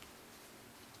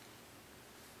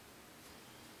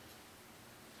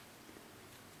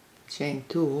 Chain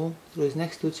 2, through this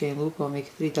next 2 chain loop I'll make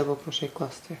 3 double crochet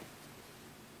cluster.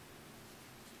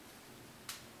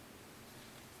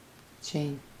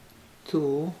 Chain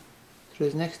 2, through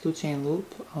this next 2 chain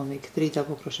loop I'll make 3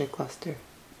 double crochet cluster.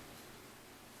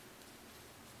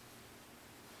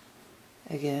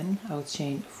 Again I'll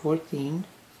chain 14,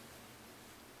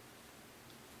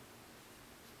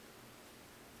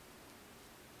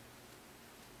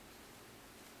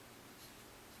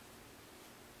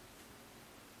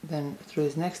 then through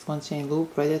this next 1 chain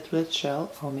loop right at red shell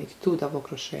I'll make 2 double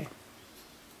crochet.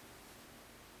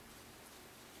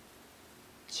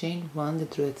 Chain 1, then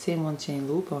through that same 1 chain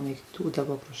loop I'll make 2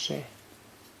 double crochet.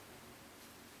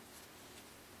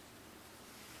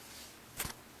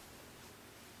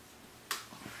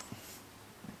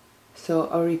 So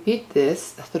I'll repeat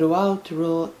this throughout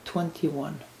row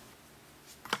 21.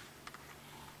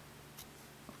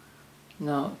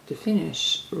 Now to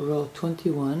finish row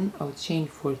 21 I'll chain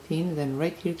 14, then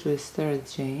right here to this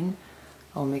 3rd chain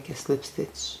I'll make a slip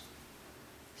stitch.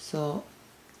 So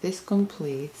this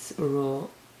completes row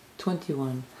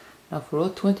 21. Now for row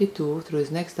 22, through this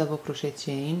next double crochet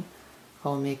chain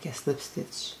I'll make a slip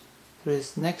stitch. Through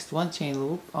this next 1 chain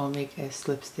loop I'll make a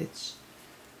slip stitch.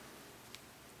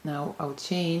 Now I'll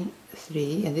chain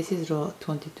 3, and this is row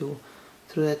 22.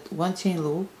 Through that 1 chain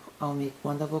loop I'll make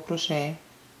 1 double crochet,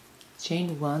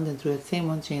 chain 1, then through that same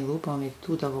 1 chain loop I'll make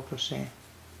 2 double crochet.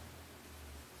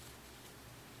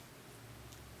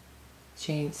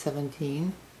 Chain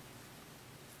 17,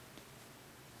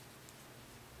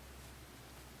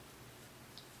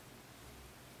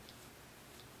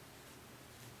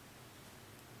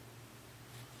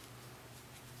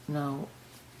 now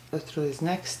through this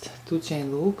next 2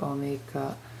 chain loop I'll make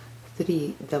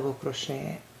 3 double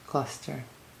crochet cluster.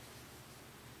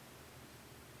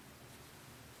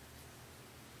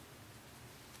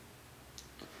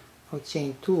 I'll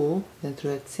chain 2, then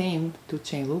through that same 2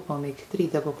 chain loop I'll make 3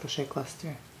 double crochet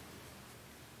cluster.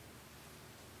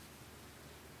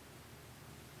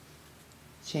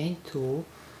 Chain 2,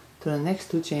 through the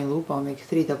next 2 chain loop I'll make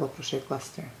 3 double crochet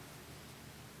cluster.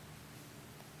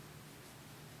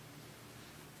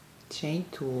 Chain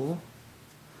 2,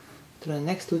 through the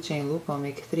next 2 chain loop I'll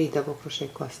make 3 double crochet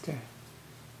cluster.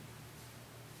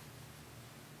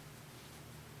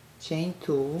 Chain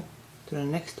 2, through the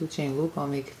next 2 chain loop I'll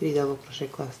make 3 double crochet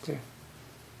cluster.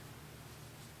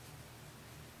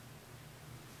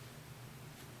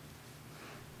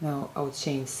 Now I'll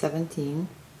chain 17,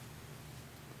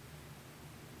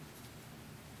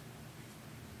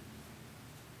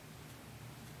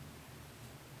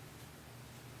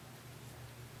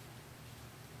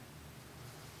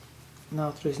 now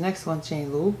through this next 1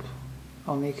 chain loop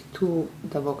I'll make 2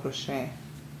 double crochet.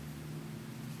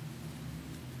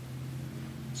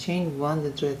 Chain 1,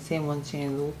 then through that same 1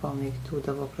 chain loop I'll make 2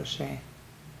 double crochet.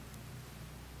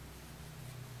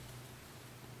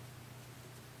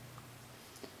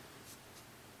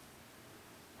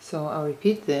 So I'll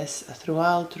repeat this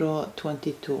throughout row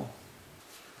 22.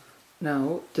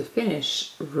 Now to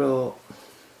finish row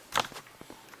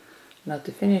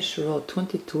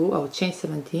 22 I'll chain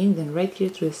 17, then right here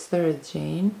to this 3rd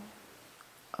chain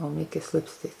I'll make a slip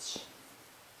stitch.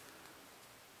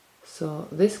 So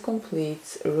this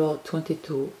completes row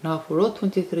 22. Now for row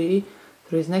 23,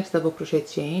 through this next double crochet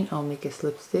chain I'll make a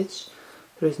slip stitch.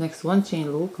 Through this next 1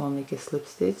 chain loop I'll make a slip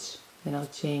stitch, then I'll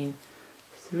chain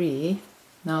 3.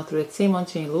 Now through that same 1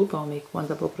 chain loop I'll make 1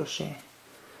 double crochet.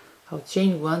 I'll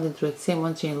chain 1, then through that same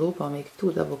 1 chain loop I'll make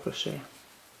 2 double crochet.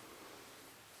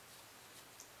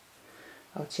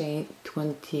 I'll chain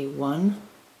 21.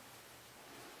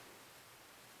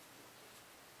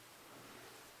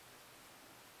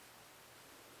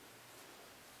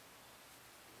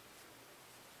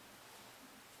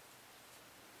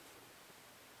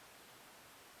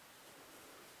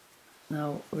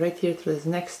 Now right here through this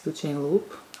next 2 chain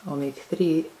loop I'll make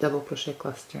 3 double crochet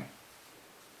cluster.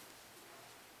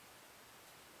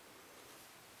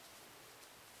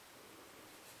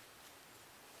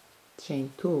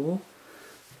 chain 2.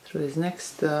 Through this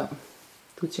next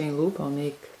 2 chain loop I'll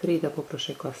make 3 double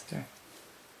crochet cluster.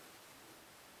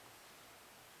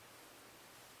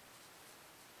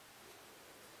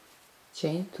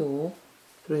 Chain 2.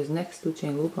 Through this next 2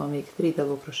 chain loop I'll make 3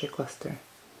 double crochet cluster.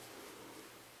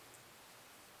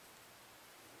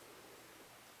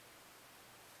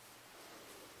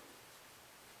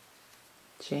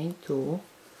 Chain 2.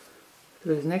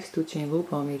 Through this next 2 chain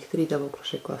loop I'll make 3 double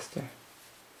crochet cluster.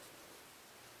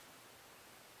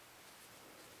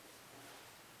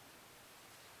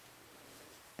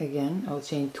 Again I'll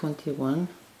chain 21.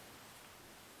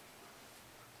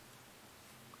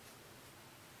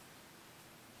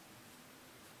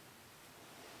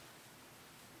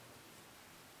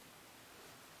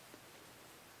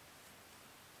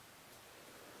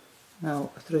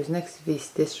 Now through this next V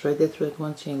stitch right there through that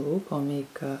 1 chain loop I'll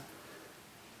make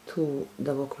 2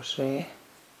 double crochet,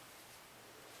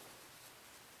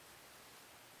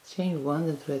 chain 1,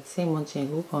 then through that same 1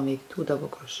 chain loop I'll make 2 double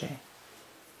crochet.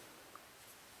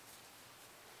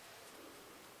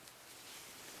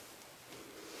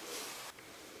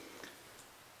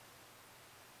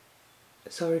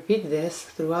 So repeat this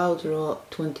throughout row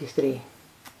 23.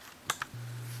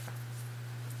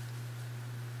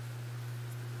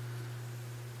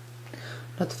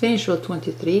 Now to finish row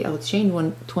 23, I'll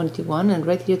chain 21 and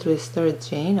right here to this 3rd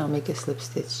chain I'll make a slip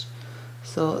stitch.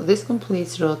 So this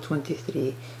completes row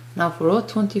 23. Now for row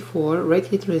 24, right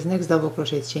here through this next double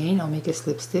crochet chain I'll make a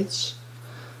slip stitch.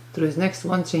 Through this next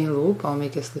 1 chain loop I'll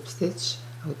make a slip stitch.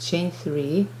 I'll chain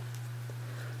 3.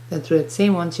 Then through that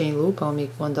same 1 chain loop I'll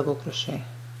make 1 double crochet.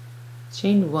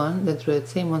 Chain 1, then through that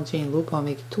same 1 chain loop I'll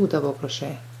make 2 double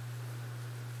crochet.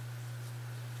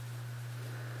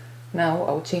 Now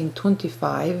I'll chain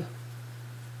 25.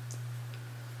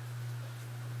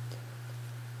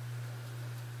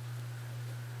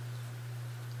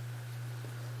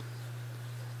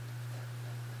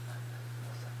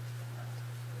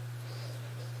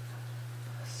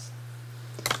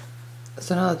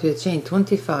 So now that we have chained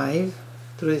 25,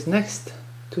 through this next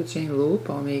 2 chain loop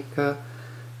I'll make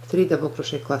 3 double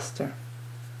crochet cluster.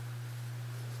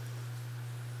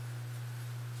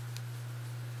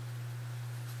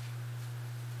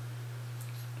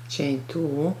 Chain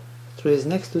 2. Through this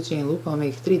next 2 chain loop I'll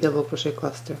make 3 double crochet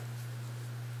cluster.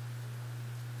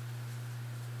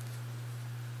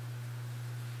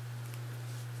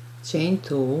 Chain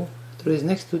 2. Through this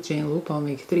next 2 chain loop I'll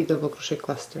make 3 double crochet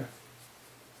cluster.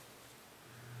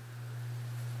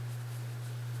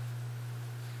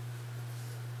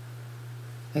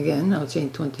 Again I'll chain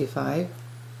 25.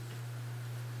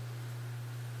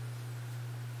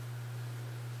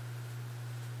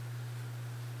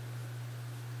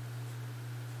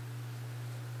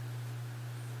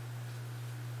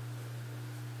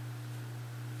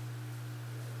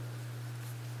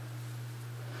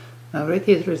 Now right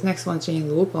here through this next 1 chain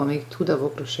loop I'll make 2 double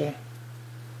crochet.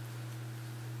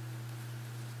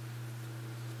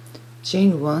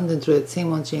 Chain 1, then through that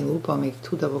same 1 chain loop I'll make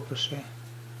 2 double crochet.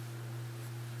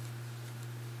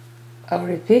 I'll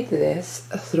repeat this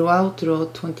throughout row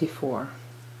 24.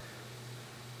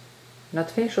 Now to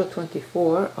finish row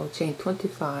 24 I'll chain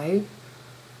 25,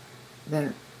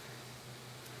 then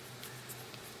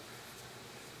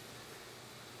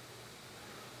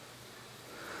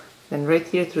right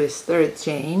here through this 3rd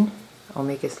chain I'll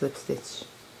make a slip stitch.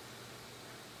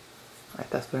 I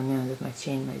thought for a minute that my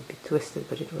chain might be twisted,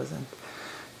 but it wasn't.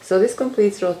 So this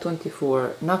completes row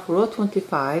 24. Now for row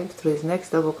 25, through this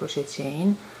next double crochet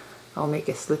chain I'll make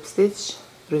a slip stitch.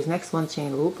 Through this next 1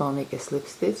 chain loop I'll make a slip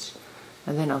stitch,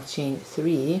 and then I'll chain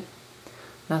 3.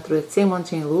 Now through that same 1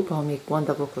 chain loop I'll make 1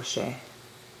 double crochet.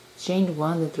 Chain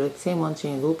 1, then through that same 1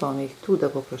 chain loop I'll make 2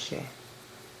 double crochet.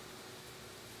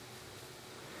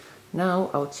 Now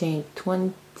I'll chain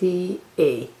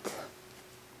 28.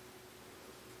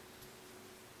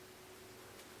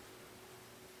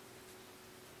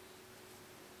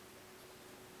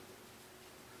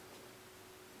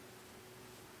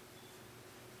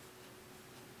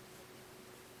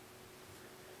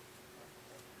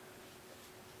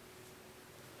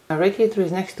 Now right here through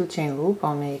this next 2 chain loop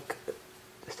I'll make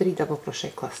 3 double crochet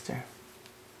cluster.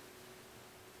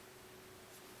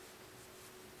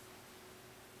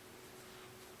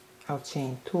 I'll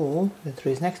chain 2, then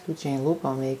through this next 2 chain loop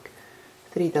I'll make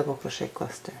 3 double crochet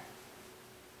cluster.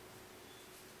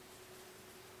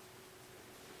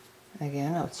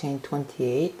 Again I'll chain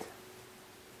 28.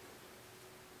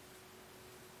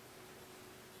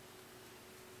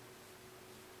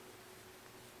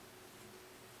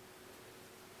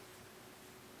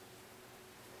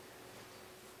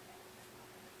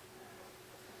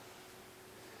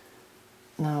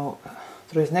 Now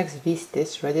through this next V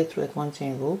stitch, ready through that 1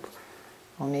 chain loop,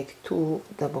 I'll make 2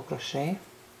 double crochet,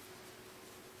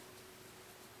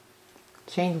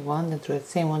 chain 1, then through that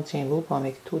same 1 chain loop I'll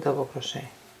make 2 double crochet.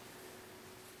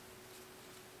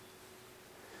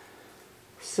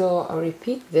 So I'll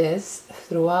repeat this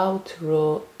throughout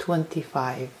row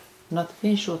 25. Not to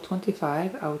finish row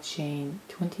 25, I'll chain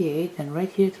 28, and right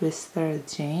here to this third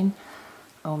chain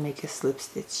I'll make a slip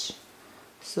stitch.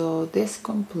 So this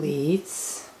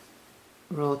completes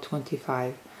row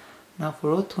 25. Now for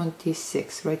row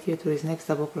 26, right here to this next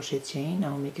double crochet chain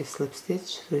I'll make a slip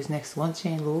stitch. To this next 1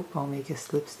 chain loop I'll make a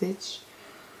slip stitch.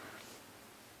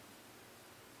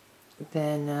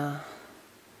 Then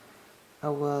I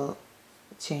will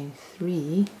chain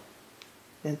 3,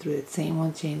 then through that same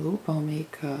 1 chain loop I'll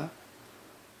make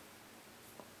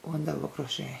 1 double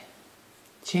crochet,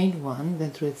 chain 1,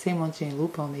 then through that same 1 chain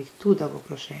loop I'll make 2 double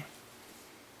crochet.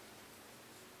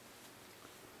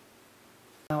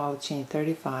 Now I'll chain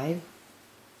 35,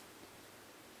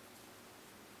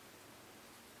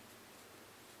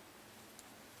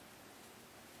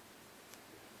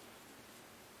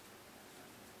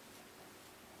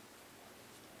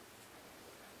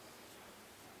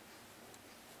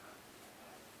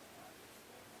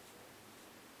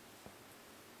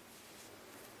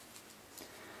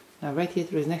 now right here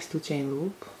through this next 2 chain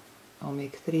loop I'll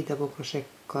make 3 double crochet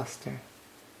cluster.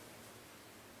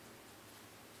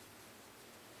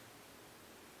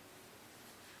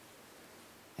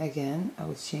 Again I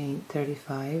will chain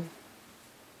 35,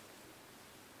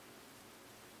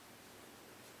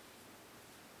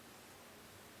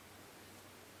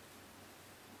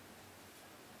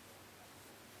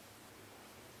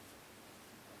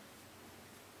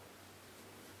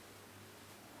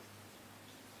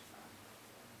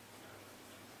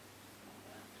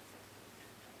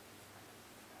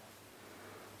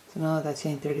 so now that I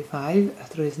chain 35,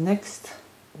 through this next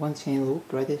 1 chain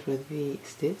loop, ready through the V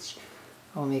stitch,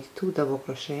 I'll make 2 double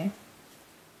crochet,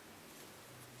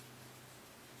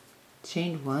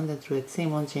 chain 1, then through that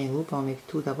same 1 chain loop I'll make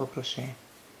 2 double crochet.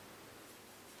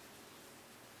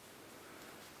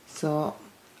 So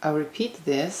I'll repeat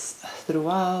this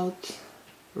throughout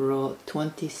row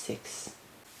 26.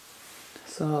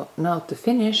 So now to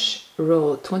finish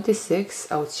row 26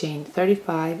 I'll chain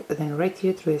 35, then right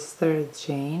here through this third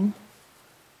chain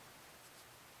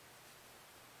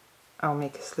I'll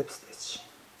make a slip stitch.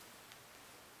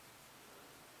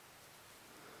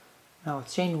 Now I'll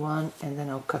chain 1 and then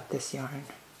I'll cut this yarn.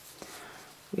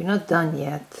 We're not done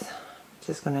yet. I'm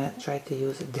just gonna try to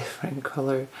use a different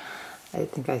color. I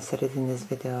think I said it in this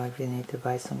video, I really need to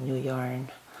buy some new yarn,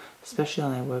 especially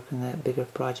when I work on the bigger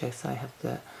projects. I have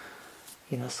to,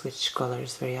 you know, switch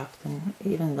colors very often,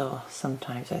 even though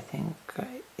sometimes I think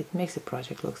it makes the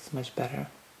project look much better,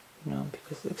 you know,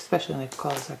 because especially when the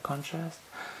colors are contrast.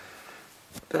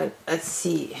 But let's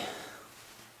see.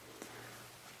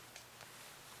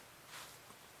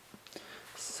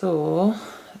 So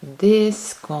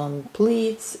this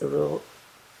completes row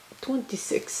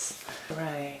 26.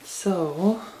 Right,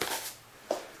 so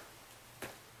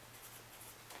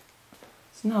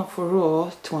now for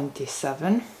row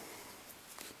 27.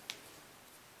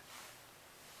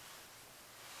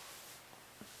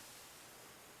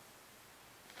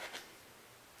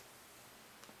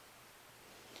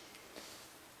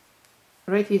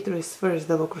 Right here through this first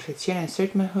double crochet chain, I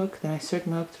insert my hook, then I insert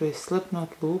my hook through a slip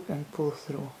knot loop and pull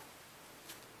through.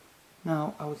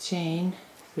 Now I'll chain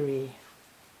 3.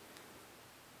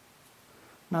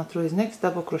 Now through this next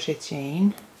double crochet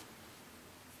chain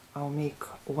I'll make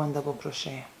 1 double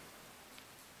crochet.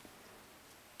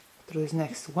 Through this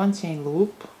next 1 chain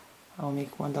loop I'll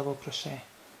make 1 double crochet.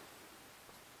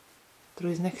 Through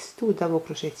this next 2 double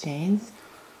crochet chains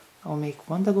I'll make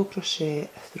 1 double crochet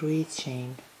through each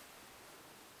chain.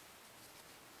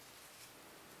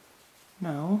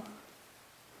 Now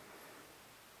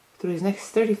through these next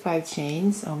 35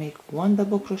 chains I'll make 1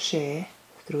 double crochet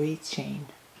through each chain.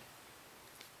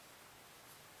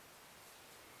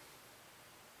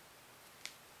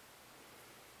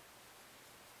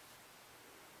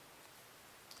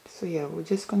 So yeah, we'll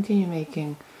just continue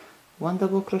making 1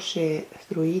 double crochet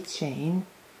through each chain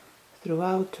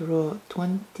throughout row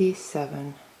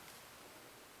 27.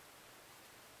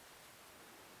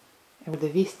 And where the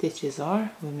V stitches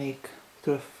are, we make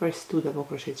through the first 2 double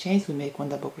crochet chains, we make 1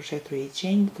 double crochet through each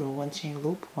chain, through 1 chain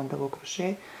loop, 1 double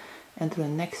crochet, and through the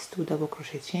next 2 double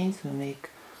crochet chains we make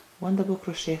 1 double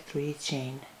crochet through each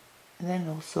chain. And then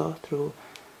also through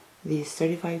these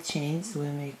 35 chains we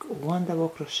make 1 double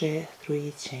crochet through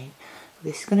each chain.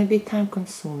 This is going to be time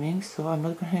consuming, so I'm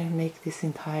not going to make this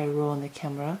entire row on the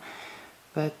camera,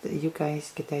 but you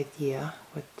guys get the idea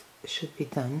what should be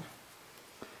done.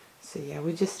 So yeah,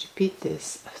 we just repeat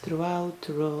this throughout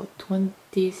row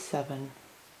 27.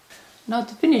 Now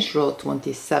to finish row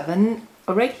 27,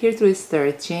 right here through this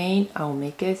third chain, I'll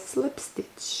make a slip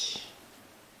stitch.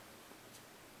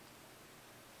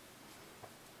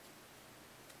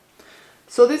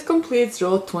 So this completes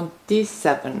row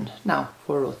 27. Now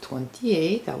for row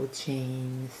 28, I will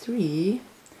chain 3.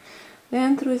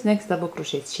 Then through this next double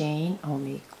crochet chain, I'll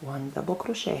make 1 double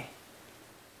crochet.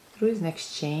 Through this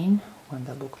next chain, 1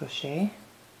 double crochet.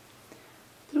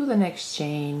 Through the next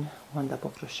chain, 1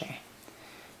 double crochet.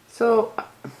 So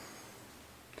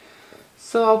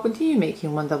I'll continue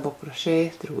making 1 double crochet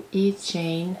through each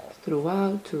chain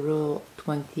throughout row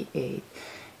 28.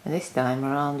 And this time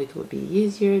around it will be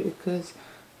easier because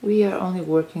we are only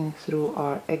working through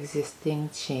our existing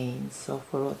chains. So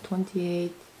for row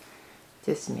 28,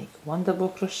 just make 1 double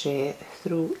crochet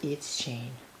through each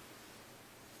chain.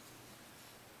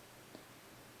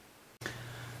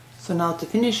 So now to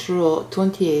finish row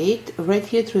 28, right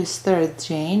here through this third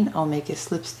chain, I'll make a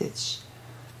slip stitch.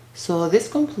 So this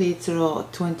completes row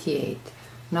 28.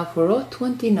 Now for row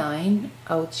 29,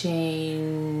 I'll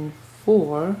chain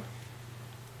 4.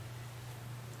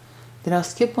 Then I'll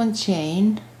skip 1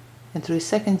 chain, and through the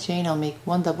second chain I'll make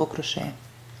 1 double crochet.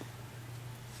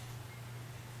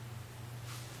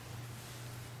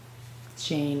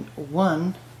 Chain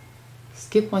 1,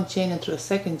 skip 1 chain, and through the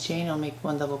second chain I'll make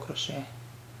 1 double crochet.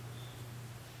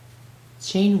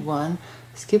 Chain 1,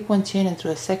 skip 1 chain, and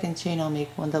through the second chain I'll make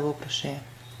 1 double crochet.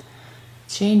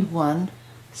 Chain 1,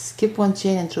 skip 1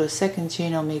 chain, and through the second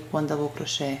chain I'll make 1 double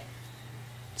crochet.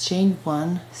 Chain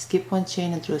 1, skip 1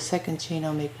 chain, and through the second chain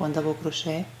I'll make 1 double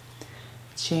crochet.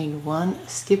 Chain 1,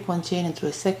 skip 1 chain, and through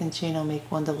the second chain I'll make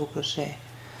 1 double crochet.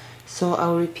 So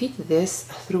I'll repeat this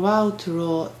throughout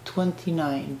row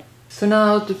 29. So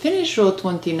now to finish row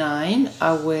 29,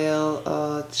 I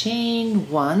will chain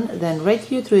 1, then right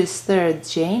here through this third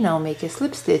chain I'll make a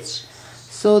slip stitch.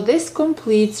 So this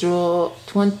completes row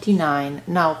 29.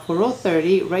 Now for row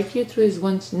 30, right here through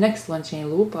this next 1 chain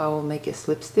loop, I will make a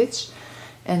slip stitch,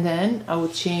 and then I will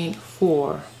chain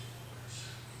 4.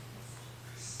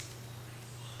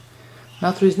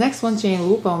 Now through this next 1 chain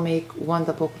loop, I'll make 1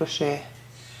 double crochet.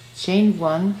 Chain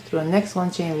 1, through the next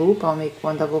 1 chain loop, I'll make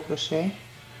 1 double crochet.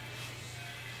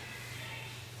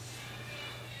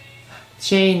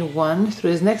 Chain 1,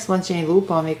 through this next 1 chain loop,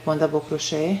 I'll make 1 double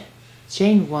crochet.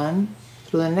 Chain 1,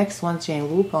 through the next 1 chain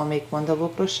loop, I'll make 1 double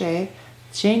crochet.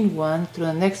 Chain 1, through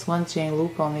the next 1 chain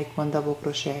loop, I'll make 1 double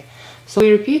crochet. So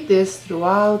we repeat this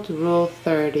throughout row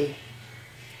 30.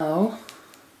 Now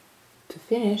to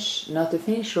finish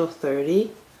row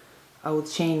 30, I will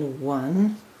chain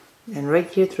 1, and right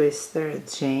here through this third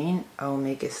chain I will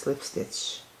make a slip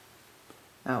stitch.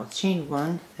 I'll chain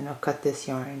 1, and I'll cut this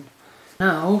yarn.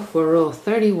 Now for row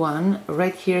 31,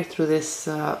 right here through this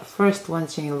first 1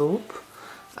 chain loop,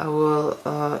 I will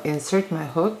insert my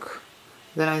hook.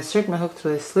 Then I insert my hook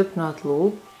through a slip knot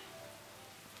loop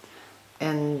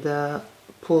and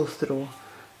pull through.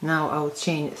 Now I'll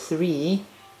chain 3.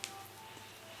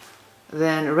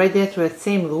 Then right there through that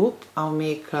same loop, I'll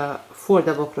make 4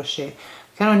 double crochet.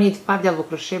 You kind of need 5 double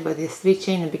crochet, but this 3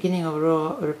 chain in the beginning of a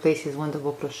row replaces 1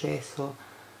 double crochet. So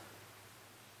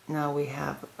now we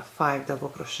have 5 double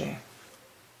crochet.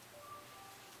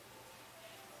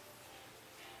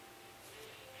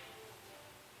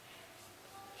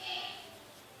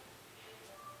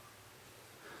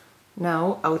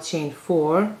 Now I'll chain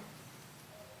 4.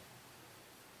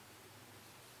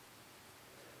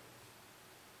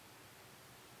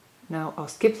 Now I'll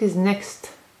skip these next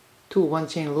 2 1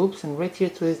 chain loops, and right here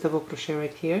to this double crochet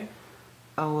right here,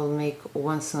 I will make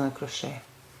 1 single crochet.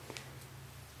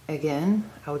 Again,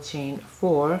 I'll chain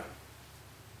 4.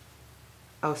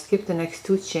 I'll skip the next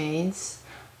 2 chains.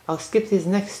 I'll skip these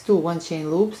next 2 1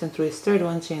 chain loops, and through this third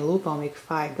 1 chain loop, I'll make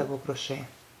 5 double crochet.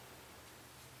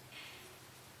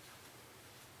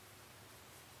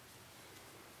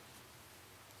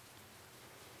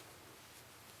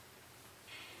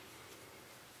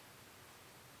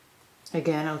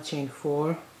 Again, I'll chain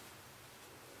 4.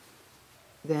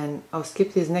 Then I'll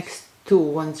skip these next 2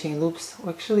 1 chain loops.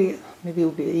 Or actually, maybe it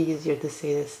will be easier to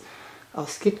say this. I'll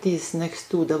skip these next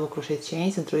 2 double crochet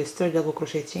chains, and through this third double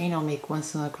crochet chain I'll make 1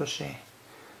 single crochet.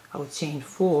 I'll chain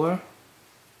 4.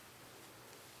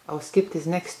 I'll skip these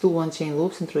next 2 1 chain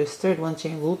loops, and through this third 1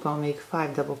 chain loop I'll make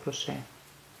 5 double crochet.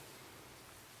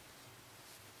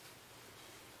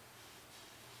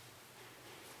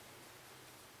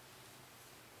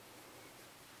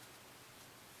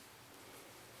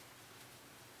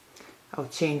 I'll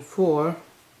chain 4.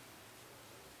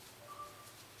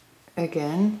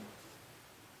 Again,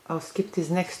 I'll skip these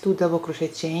next 2 double crochet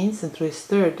chains, and through this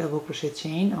 3rd double crochet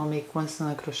chain I'll make 1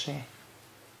 single crochet,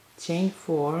 chain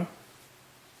 4.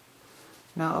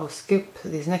 Now I'll skip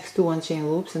these next 2 1 chain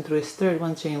loops, and through this 3rd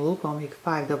 1 chain loop I'll make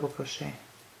 5 double crochet.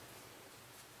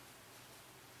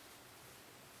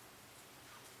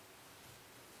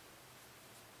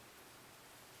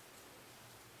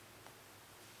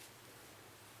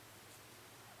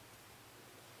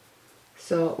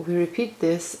 So we repeat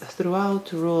this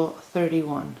throughout row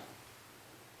 31.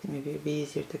 Maybe it'd be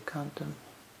easier to count them.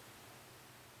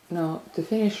 Now to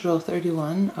finish row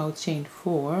 31 I'll chain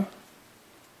 4,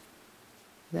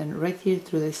 then right here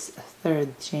through this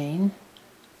 3rd chain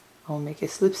I'll make a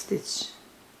slip stitch.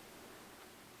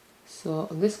 So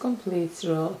this completes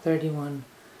row 31.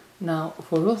 Now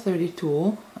for row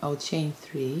 32 I'll chain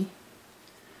 3.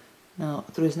 Now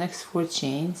through these next 4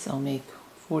 chains I'll make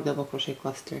 4 double crochet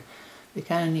cluster. We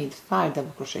kind of need 5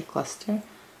 double crochet cluster,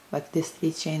 but this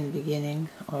 3 chain in the beginning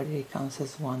already counts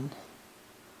as 1.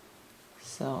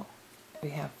 So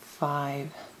we have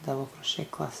 5 double crochet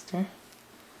cluster.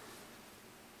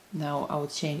 Now I will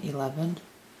chain 11.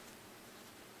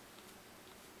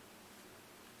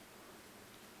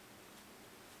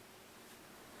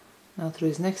 Now through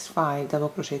these next 5 double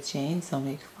crochet chains I'll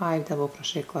make 5 double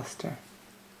crochet cluster.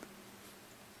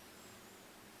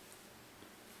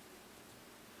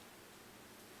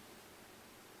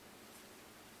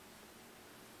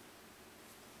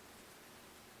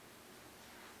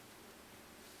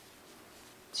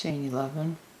 Chain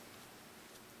 11.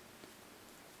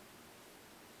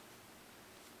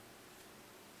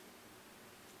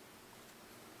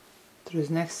 Through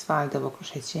the next 5 double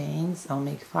crochet chains I'll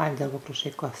make 5 double crochet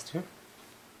cluster.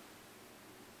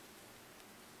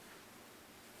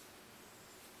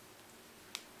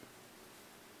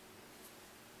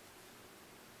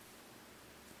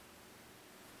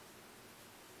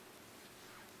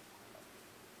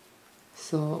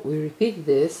 So we repeat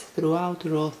this throughout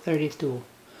row 32.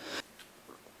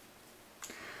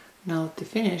 Now to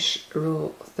finish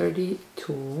row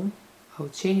 32 I'll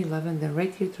chain 11, then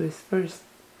right here to this first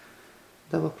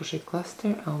double crochet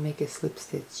cluster I'll make a slip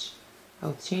stitch.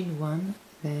 I'll chain 1,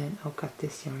 then I'll cut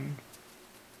this yarn.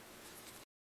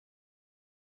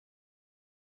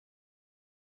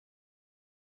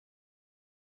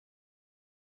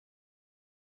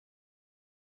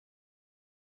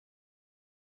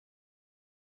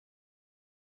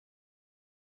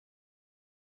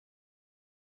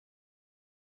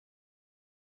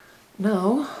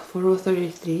 Now for row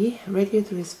 33, right here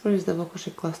to this first double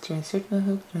crochet cluster, insert my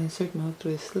hook, and insert my hook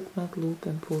through a slip knot loop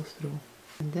and pull through.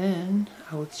 And then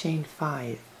I will chain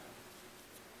 5.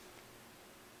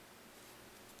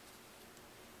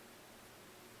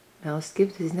 Now I'll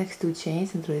skip these next 2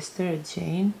 chains, and through this 3rd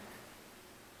chain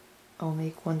I'll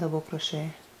make 1 double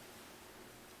crochet,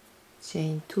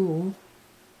 chain 2.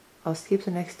 I'll skip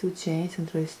the next 2 chains, and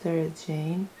through this 3rd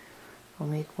chain I'll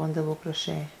make 1 double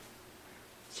crochet,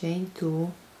 chain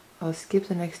 2. I'll skip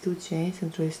the next 2 chains,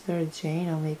 and through this 3rd chain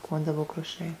I'll make 1 double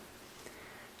crochet,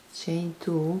 chain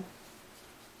 2.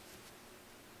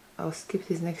 I'll skip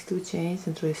these next 2 chains,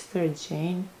 and through this 3rd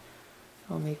chain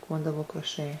I'll make 1 double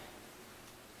crochet,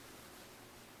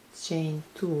 chain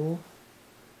 2.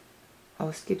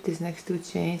 I'll skip these next 2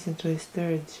 chains, and through this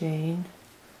 3rd chain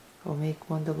I'll make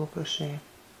 1 double crochet,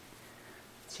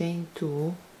 chain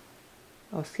 2.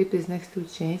 I'll skip these next 2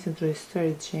 chains, and through this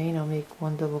 3rd chain I'll make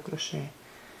 1 double crochet,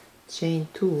 chain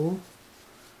 2.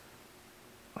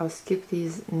 I'll skip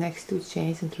these next 2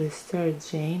 chains, and through this 3rd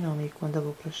chain I'll make 1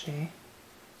 double crochet,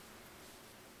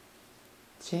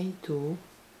 chain 2.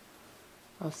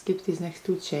 I'll skip these next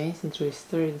 2 chains, and through this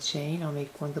 3rd chain I'll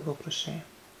make 1 double crochet.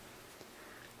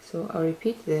 So I'll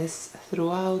repeat this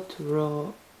throughout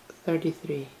row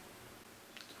 33.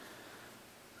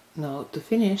 Now to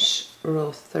finish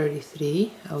row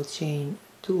 33 I'll chain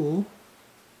 2,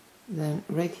 then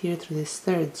right here through this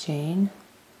 3rd chain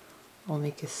I'll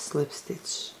make a slip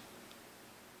stitch,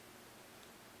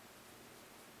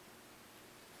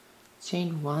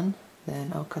 chain 1,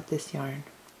 then I'll cut this yarn.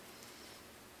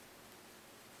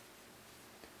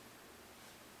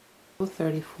 Row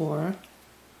 34,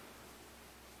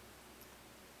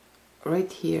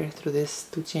 right here through this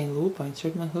 2 chain loop, I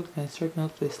insert my hook, then insert my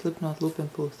hook to a slip knot loop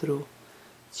and pull through,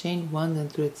 chain 1, then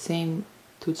through the same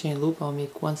 2 chain loop I'll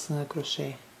make 1 single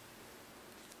crochet.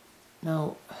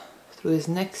 Now through this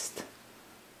next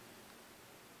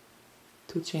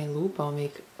 2 chain loop I'll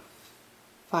make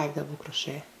 5 double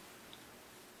crochet,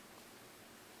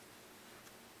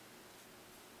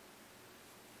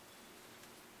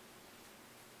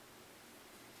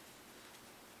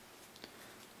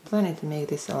 planning to make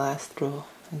this a last row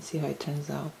and see how it turns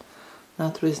out. Now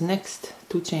through this next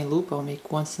 2 chain loop I'll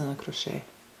make 1 single crochet.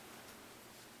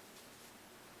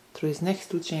 Through this next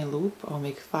 2 chain loop I'll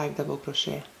make 5 double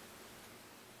crochet.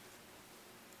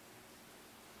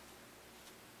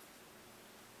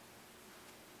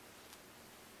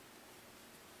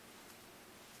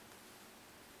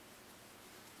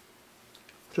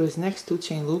 Through this next 2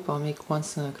 chain loop I'll make 1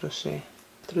 single crochet.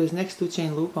 Through this next 2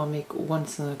 chain loop I'll make 1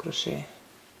 single crochet.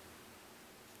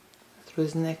 Through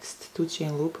this next 2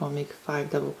 chain loop I'll make 5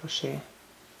 double crochet.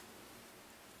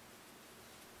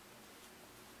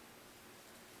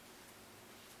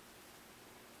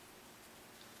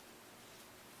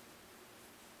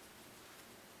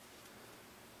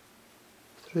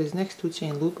 Through this next 2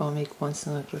 chain loop I'll make 1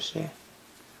 single crochet.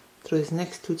 Through this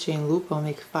next 2 chain loop I'll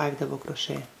make 5 double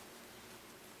crochet.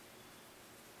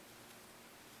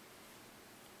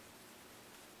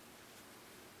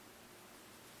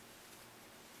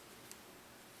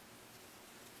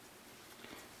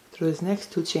 Through this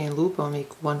next 2 chain loop I'll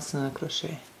make 1 single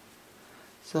crochet.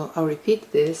 So I'll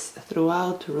repeat this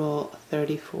throughout row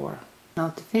 34. Now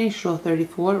to finish row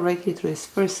 34, right here through this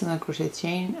first single crochet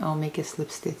chain I'll make a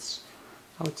slip stitch.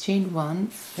 I'll chain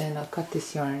 1, then I'll cut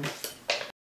this yarn.